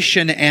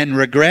frustration and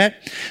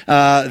regret.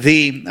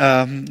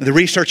 The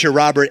researcher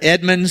Robert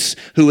Edmonds,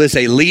 who is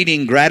a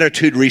leading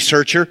gratitude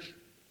researcher,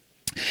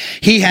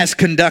 he has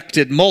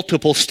conducted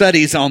multiple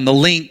studies on the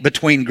link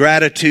between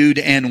gratitude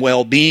and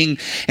well-being,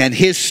 and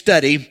his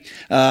study,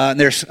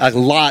 there's a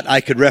lot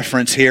I could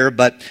reference here,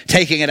 but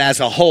taking it as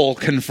a whole,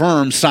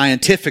 confirms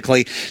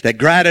scientifically that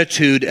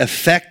gratitude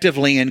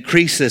effectively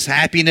increases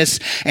happiness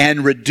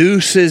and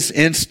reduces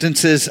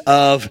instances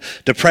of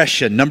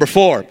depression. Number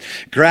 4,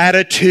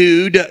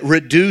 gratitude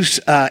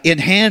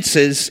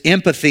enhances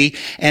empathy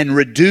and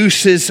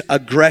reduces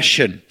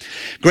aggression.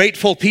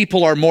 Grateful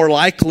people are more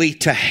likely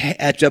to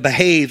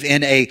behave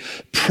in a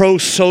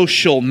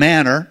pro-social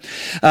manner,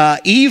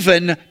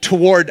 even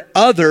toward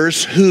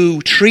others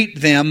who treat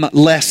them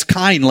less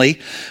kindly,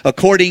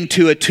 according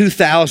to a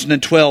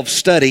 2012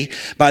 study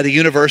by the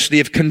University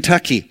of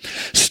Kentucky.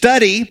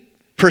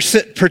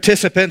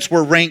 Participants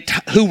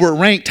who were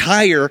ranked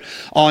higher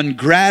on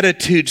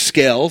gratitude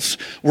scales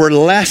were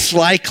less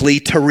likely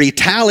to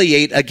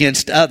retaliate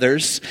against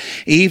others,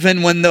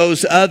 even when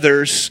those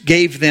others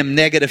gave them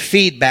negative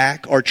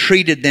feedback or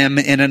treated them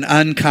in an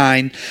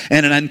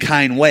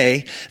unkind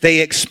way. They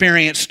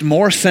experienced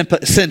more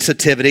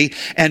sensitivity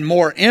and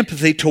more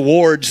empathy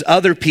towards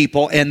other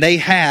people, and they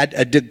had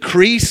a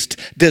decreased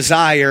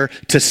desire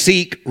to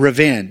seek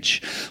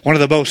revenge. One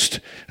of the most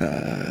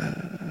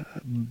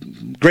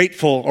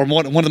grateful, or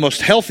one of the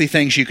most healthy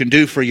things you can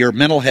do for your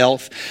mental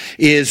health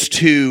is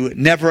to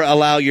never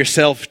allow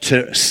yourself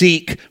to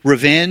seek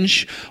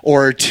revenge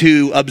or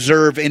to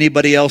observe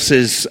anybody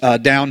else's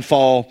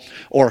downfall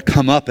or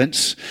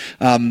comeuppance.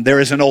 There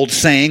is an old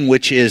saying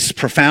which is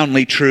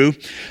profoundly true.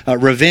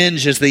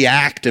 Revenge is the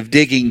act of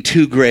digging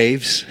 2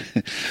 graves,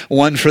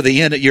 one for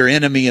your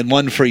enemy and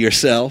one for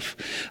yourself.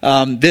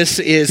 This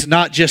is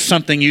not just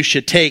something you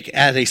should take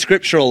at a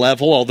scriptural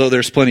level, although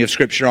there's plenty of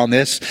scripture on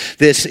this.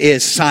 This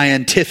is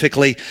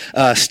scientifically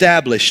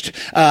established.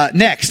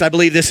 Next, I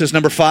believe this is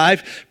number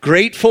 5.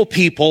 Grateful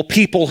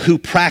people who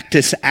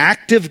practice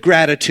active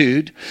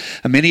gratitude.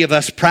 Many of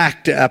us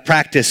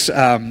practice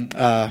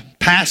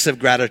passive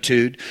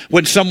gratitude.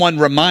 When someone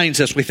reminds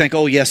us, we think,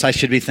 oh yes, I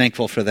should be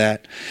thankful for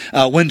that.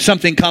 When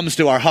something comes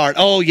to our heart,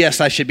 oh yes,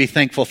 I should be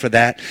thankful for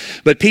that.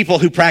 But people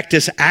who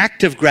practice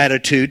active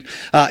gratitude,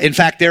 in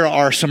fact, there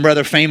are some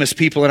rather famous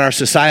people in our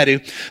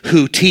society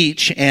who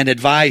teach and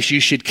advise you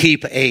should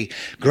keep a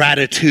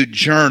gratitude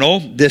journal.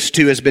 This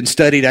too has been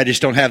studied. I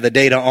just don't have the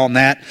data on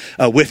that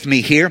with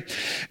me here.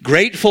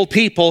 Grateful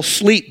people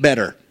sleep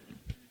better.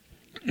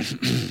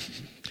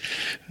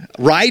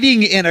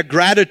 Writing in a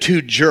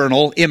gratitude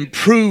journal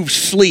improves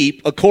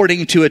sleep,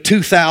 according to a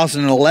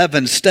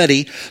 2011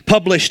 study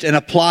published in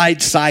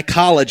Applied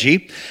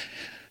Psychology,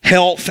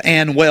 Health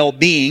and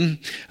Well-Being.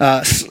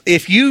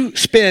 If you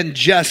spend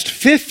just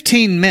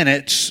 15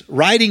 minutes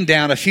writing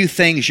down a few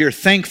things you're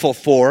thankful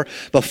for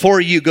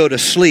before you go to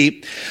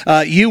sleep,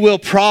 you will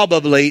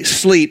probably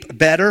sleep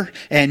better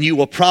and you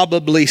will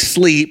probably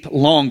sleep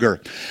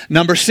longer.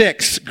 Number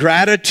 6,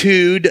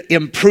 gratitude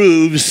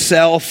improves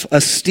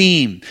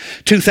self-esteem.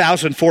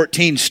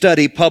 2014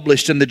 study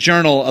published in the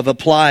Journal of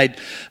Applied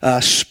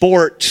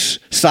Sports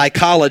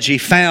Psychology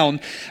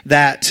found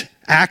that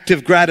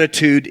active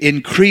gratitude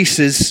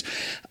increases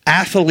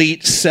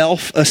athlete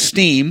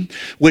self-esteem,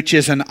 which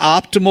is an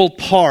optimal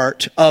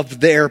part of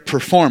their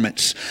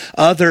performance.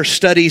 Other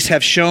studies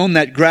have shown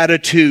that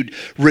gratitude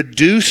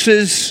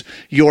reduces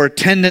your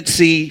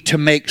tendency to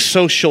make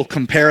social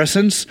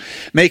comparisons.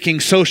 Making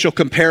social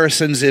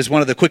comparisons is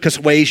one of the quickest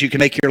ways you can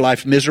make your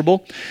life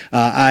miserable.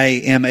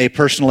 I am a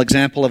personal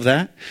example of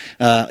that.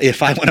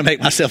 If I want to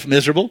make myself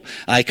miserable,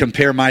 I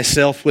compare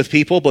myself with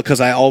people because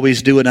I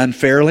always do it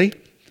unfairly.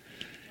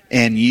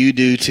 And you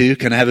do too.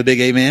 Can I have a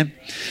big amen?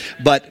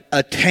 But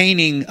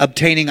obtaining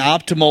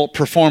optimal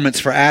performance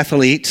for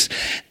athletes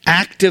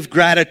Active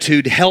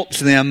gratitude helps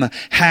them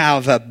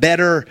have a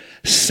better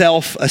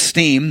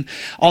self-esteem.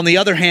 On the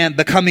other hand,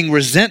 becoming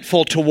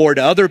resentful toward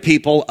other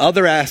people,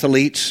 other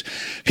athletes,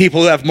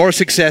 people who have more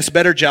success,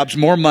 better jobs,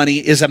 more money,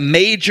 is a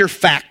major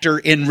factor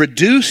in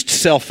reduced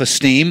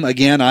self-esteem.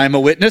 Again, I'm a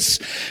witness.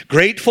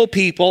 Grateful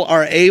people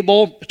are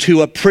able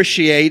to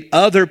appreciate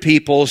other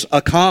people's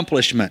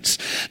accomplishments.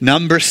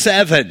 Number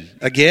 7,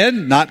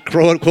 again, not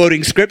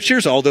quoting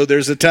scriptures, although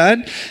there's a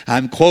ton.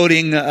 I'm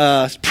quoting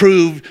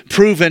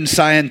proven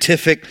scientific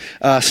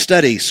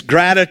studies.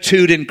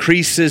 Gratitude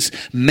increases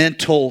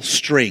mental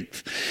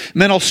strength.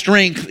 Mental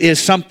strength is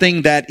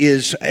something that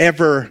is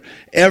ever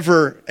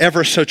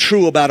so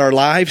true about our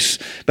lives,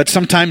 but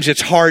sometimes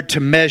it's hard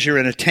to measure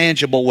in a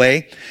tangible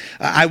way.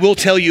 I will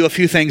tell you a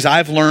few things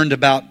I've learned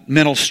about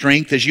mental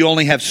strength. Is you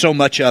only have so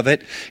much of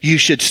it. You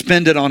should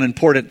spend it on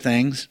important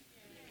things.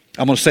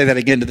 I'm going to say that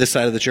again to this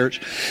side of the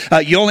church.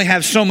 You only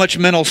have so much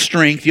mental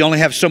strength. You only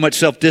have so much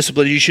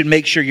self-discipline. You should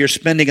make sure you're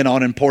spending it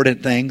on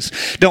important things.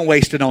 Don't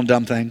waste it on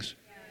dumb things.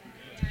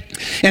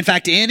 In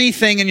fact,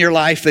 anything in your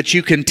life that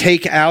you can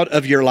take out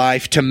of your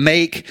life to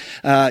make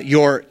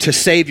to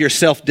save your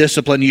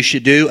self-discipline, you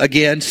should do.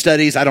 Again,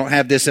 studies, I don't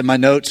have this in my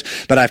notes,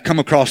 but I've come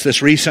across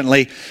this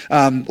recently.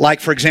 Like,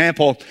 for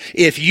example,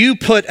 if you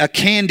put a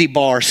candy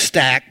bar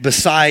stack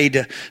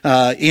beside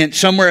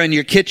somewhere in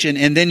your kitchen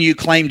and then you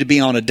claim to be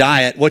on a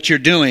diet, what you're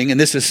doing, and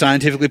this is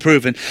scientifically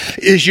proven,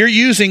 is you're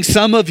using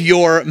some of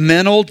your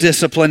mental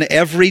discipline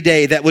every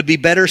day that would be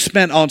better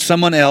spent on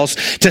someone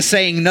else to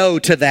saying no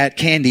to that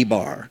candy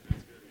bar.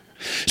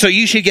 So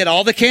you should get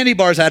all the candy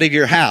bars out of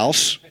your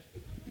house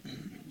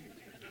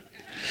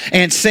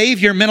and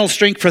save your mental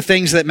strength for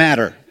things that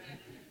matter.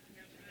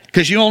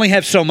 Because you only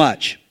have so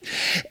much.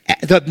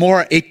 The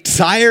more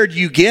tired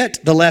you get,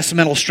 the less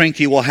mental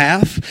strength you will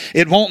have.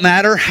 It won't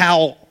matter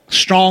how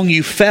strong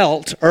you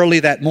felt early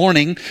that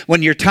morning.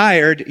 When you're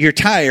tired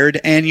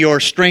and your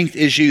strength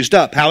is used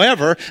up.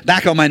 However,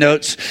 back on my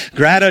notes,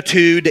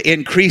 gratitude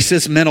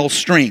increases mental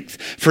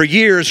strength. For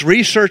years,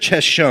 research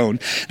has shown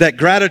that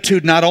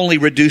gratitude not only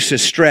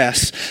reduces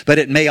stress, but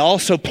it may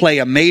also play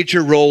a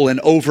major role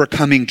in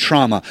overcoming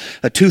trauma.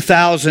 A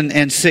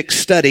 2006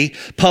 study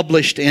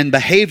published in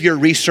Behavior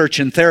Research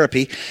and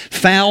Therapy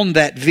found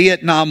that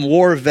Vietnam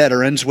War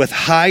veterans with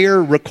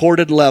higher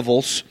recorded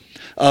levels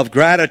of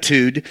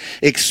gratitude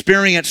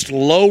experienced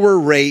lower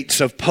rates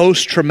of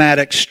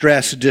post-traumatic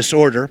stress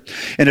disorder.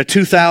 In a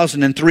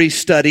 2003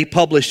 study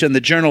published in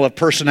the Journal of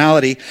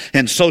Personality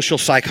and Social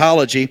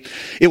Psychology,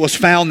 it was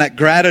found that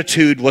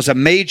gratitude was a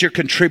major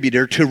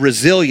contributor to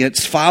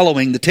resilience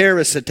following the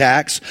terrorist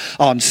attacks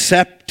on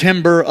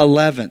September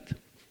 11th.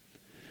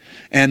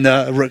 And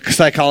the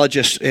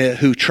psychologists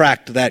who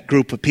tracked that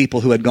group of people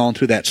who had gone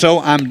through that. So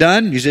I'm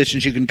done.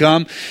 Musicians, you can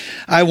come.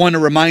 I want to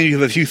remind you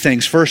of a few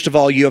things. First of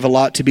all, you have a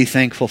lot to be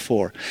thankful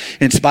for.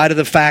 In spite of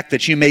the fact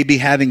that you may be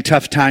having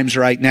tough times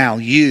right now,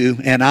 you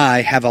and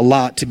I have a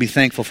lot to be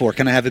thankful for.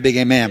 Can I have a big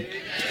amen?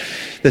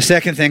 The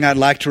second thing I'd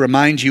like to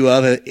remind you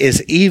of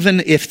is even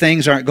if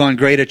things aren't going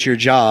great at your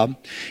job,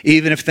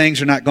 even if things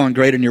are not going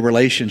great in your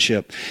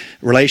relationships,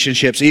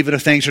 even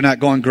if things are not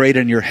going great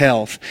in your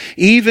health,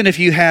 even if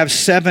you have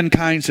 7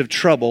 kinds of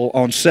trouble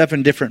on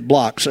 7 different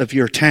blocks of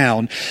your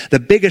town, the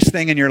biggest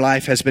thing in your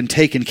life has been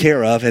taken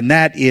care of, and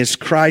that is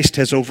Christ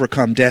has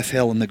overcome death,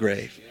 hell, and the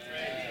grave.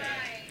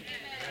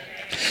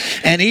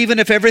 And even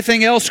if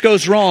everything else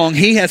goes wrong,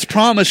 He has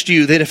promised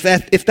you that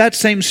if that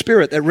same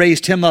Spirit that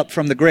raised Him up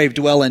from the grave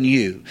dwell in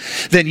you,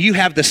 then you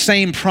have the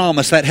same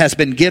promise that has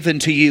been given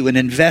to you and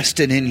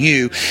invested in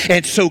you.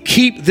 And so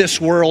keep this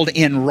world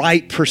in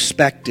right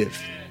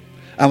perspective.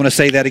 I want to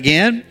say that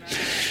again.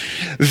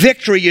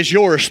 Victory is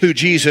yours through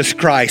Jesus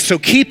Christ. So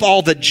keep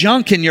all the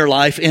junk in your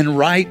life in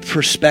right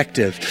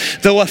perspective.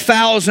 Though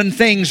 1,000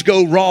 things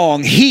go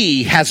wrong,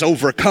 He has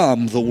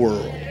overcome the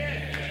world.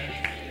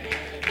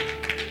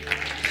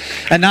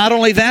 And not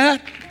only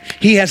that,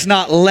 He has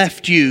not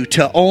left you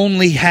to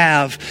only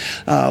have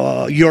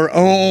your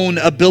own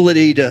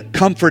ability to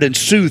comfort and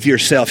soothe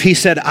yourself. He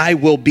said, I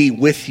will be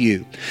with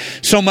you.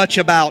 So much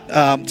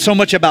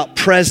about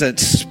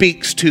presence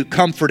speaks to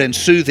comfort and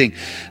soothing.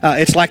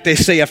 It's like they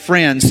say a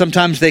friend.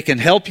 Sometimes they can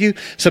help you,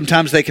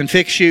 sometimes they can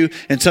fix you,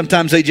 and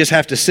sometimes they just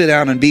have to sit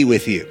down and be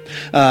with you.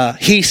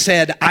 He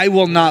said, I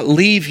will not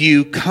leave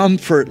you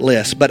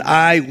comfortless, but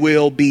I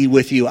will be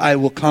with you. I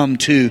will come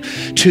to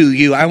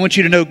you. I want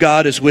you to know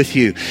God is with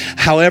you.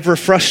 However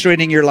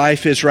frustrating your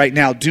life is right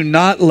now, do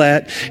not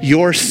let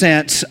your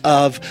sense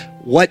of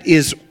what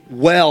is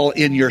well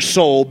in your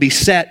soul be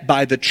set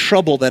by the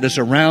trouble that is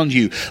around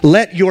you.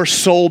 Let your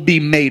soul be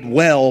made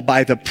well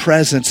by the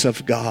presence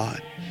of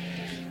God.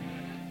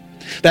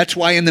 That's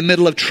why in the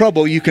middle of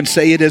trouble you can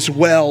say, it is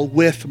well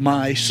with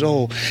my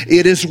soul.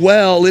 It is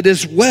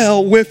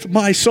well with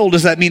my soul.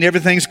 Does that mean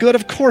everything's good?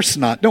 Of course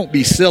not. Don't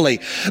be silly.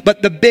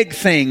 But the big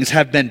things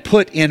have been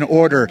put in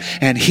order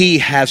and He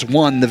has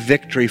won the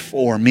victory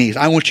for me.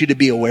 I want you to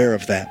be aware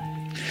of that.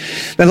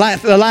 The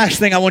last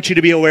thing I want you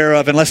to be aware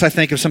of, unless I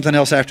think of something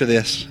else after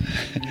this,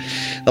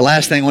 the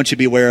last thing I want you to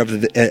be aware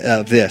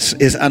of this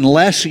is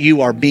unless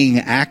you are being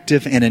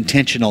active and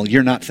intentional,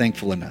 you're not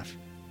thankful enough.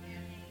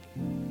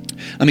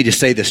 Let me just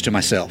say this to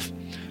myself.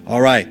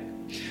 All right,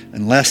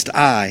 unless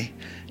I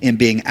am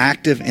being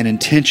active and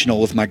intentional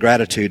with my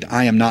gratitude,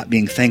 I am not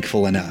being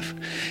thankful enough.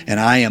 And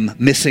I am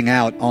missing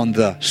out on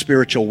the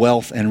spiritual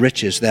wealth and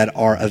riches that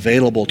are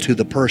available to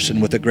the person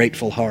with a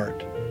grateful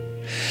heart.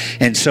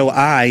 And so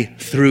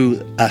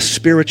through a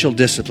spiritual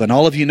discipline,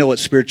 all of you know what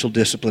spiritual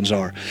disciplines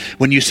are.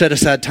 When you set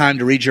aside time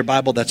to read your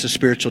Bible, that's a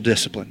spiritual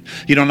discipline.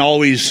 You don't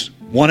always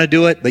want to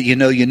do it, but you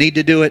know you need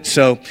to do it.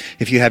 So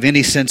if you have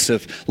any sense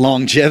of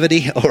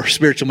longevity or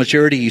spiritual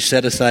maturity, you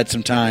set aside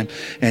some time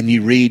and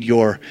you read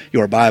your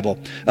Bible.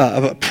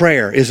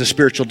 Prayer is a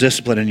spiritual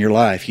discipline in your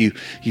life. You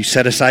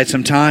set aside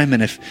some time,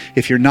 and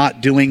if you're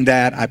not doing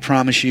that, I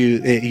promise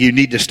you, you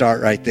need to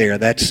start right there.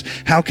 That's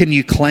how can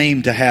you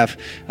claim to have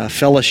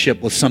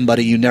fellowship with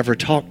somebody you never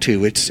talk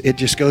to? It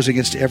just goes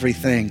against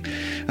everything.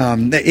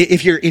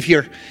 If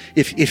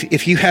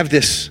you have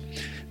this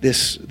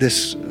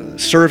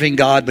serving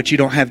God, but you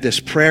don't have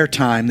this prayer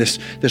time, this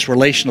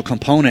relational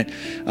component,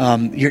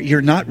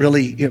 you're not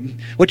really,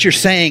 what you're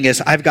saying is,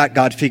 I've got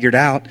God figured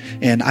out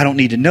and I don't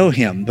need to know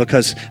Him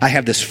because I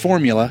have this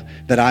formula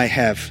that I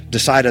have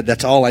decided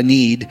that's all I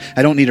need.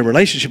 I don't need a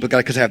relationship with God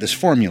because I have this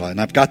formula,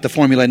 and I've got the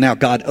formula now.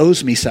 God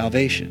owes me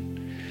salvation.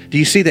 Do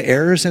you see the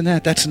errors in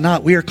that? That's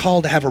not, we are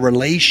called to have a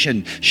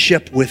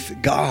relationship with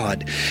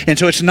God. And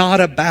so it's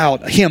not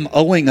about Him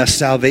owing us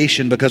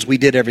salvation because we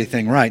did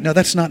everything right. No,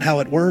 that's not how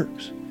it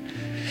works.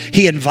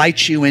 He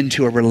invites you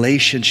into a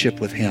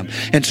relationship with Him.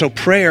 And so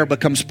prayer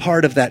becomes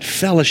part of that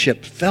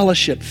fellowship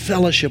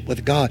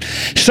with God.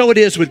 So it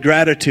is with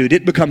gratitude.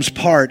 It becomes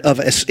part of,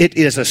 it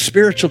is a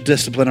spiritual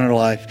discipline in our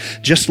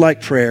life, just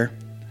like prayer,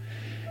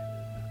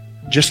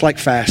 just like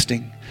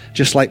fasting,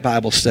 just like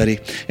Bible study.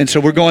 And so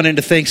we're going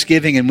into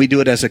Thanksgiving, and we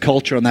do it as a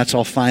culture, and that's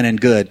all fine and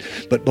good.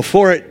 But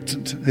before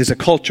it is a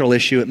cultural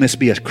issue, it must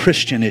be a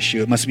Christian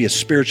issue. It must be a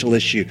spiritual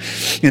issue.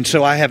 And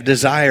so I have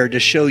desire to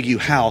show you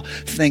how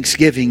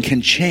Thanksgiving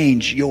can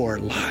change your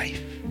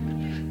life.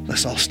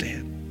 Let's all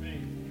stand.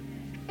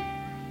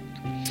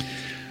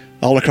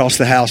 All across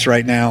the house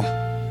right now,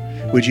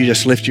 would you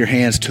just lift your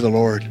hands to the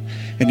Lord?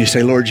 And you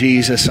say, Lord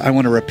Jesus, I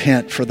want to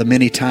repent for the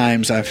many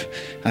times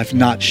I've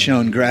not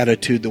shown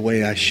gratitude the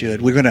way I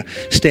should. We're going to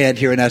stand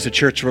here, and as a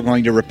church, we're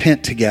going to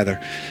repent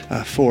together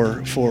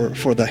for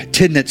the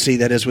tendency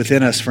that is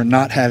within us for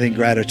not having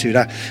gratitude.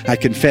 I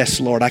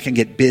confess, Lord, I can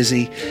get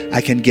busy.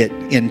 I can get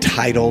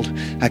entitled.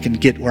 I can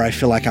get where I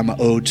feel like I'm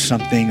owed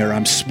something or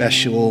I'm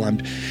special.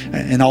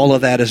 And all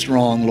of that is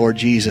wrong, Lord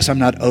Jesus. I'm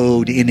not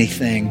owed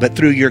anything, but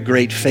through your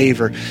great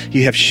favor,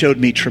 you have showed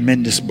me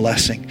tremendous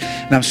blessing.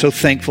 And I'm so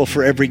thankful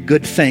for every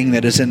good thing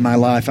that is in my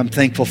life. I'm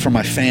thankful for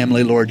my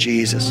family, Lord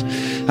Jesus.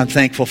 I'm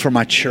thankful for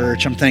my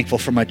church. I'm thankful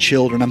for my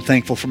children. I'm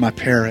thankful for my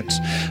parents.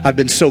 I've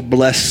been so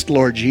blessed,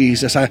 Lord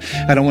Jesus. I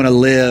don't want to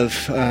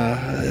live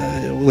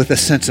with a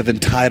sense of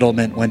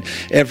entitlement when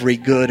every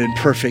good and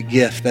perfect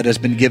gift that has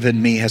been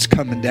given me has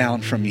come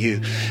down from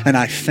you. And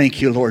I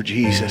thank you, Lord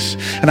Jesus.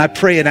 And I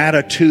pray an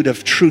attitude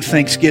of true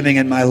thanksgiving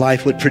in my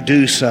life would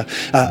produce a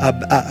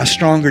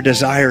stronger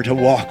desire to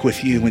walk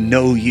with you and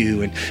know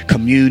you and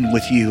commune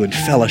with you and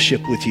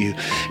fellowship with you.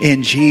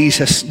 In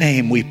Jesus'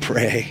 name we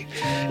pray.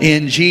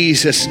 In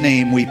Jesus'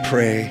 name we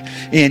pray.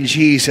 In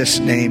Jesus'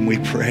 name we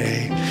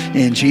pray.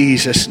 In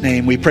Jesus'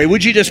 name we pray.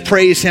 Would you just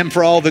praise Him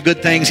for all the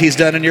good things He's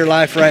done in your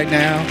life right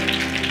now?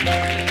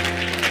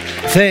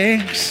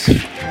 Thanks.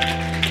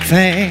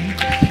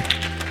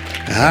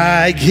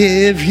 I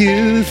give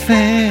you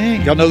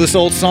thanks. Y'all know this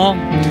old song?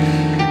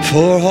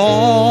 For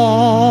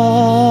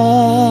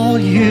all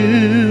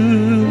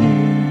you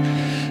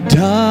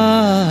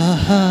done.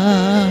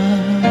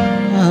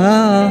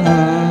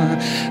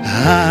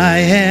 I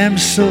am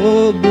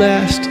so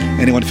blessed.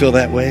 Anyone feel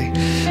that way?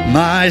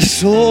 My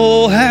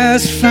soul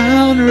has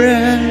found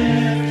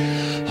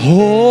rest.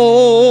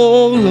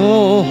 Oh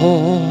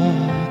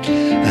Lord,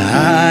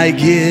 I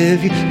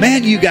give you.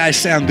 Man, you guys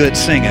sound good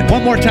singing.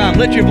 One more time,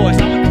 lift your voice.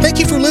 Thank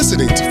you for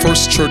listening to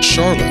First Church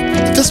Charlotte.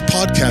 If this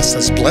podcast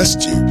has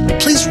blessed you,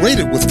 please rate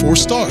it with 4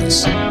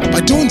 stars.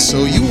 By doing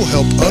so, you will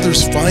help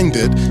others find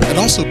it and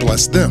also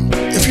bless them.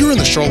 If you're in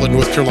the Charlotte,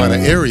 North Carolina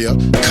area,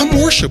 come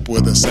worship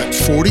with us at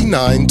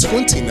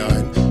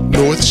 4929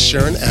 North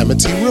Sharon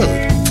Amity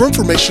Road. For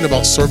information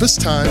about service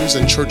times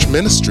and church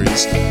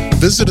ministries,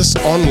 visit us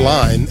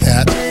online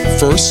at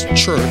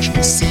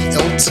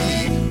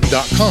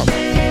firstchurchclt.com.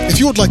 If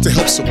you would like to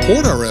help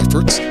support our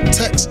efforts,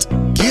 text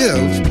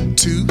GIVE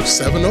to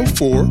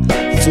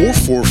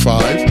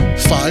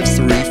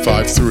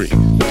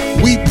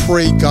 704-445-5353. We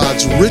pray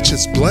God's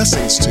richest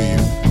blessings to you.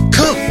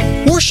 Come,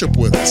 worship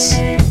with us.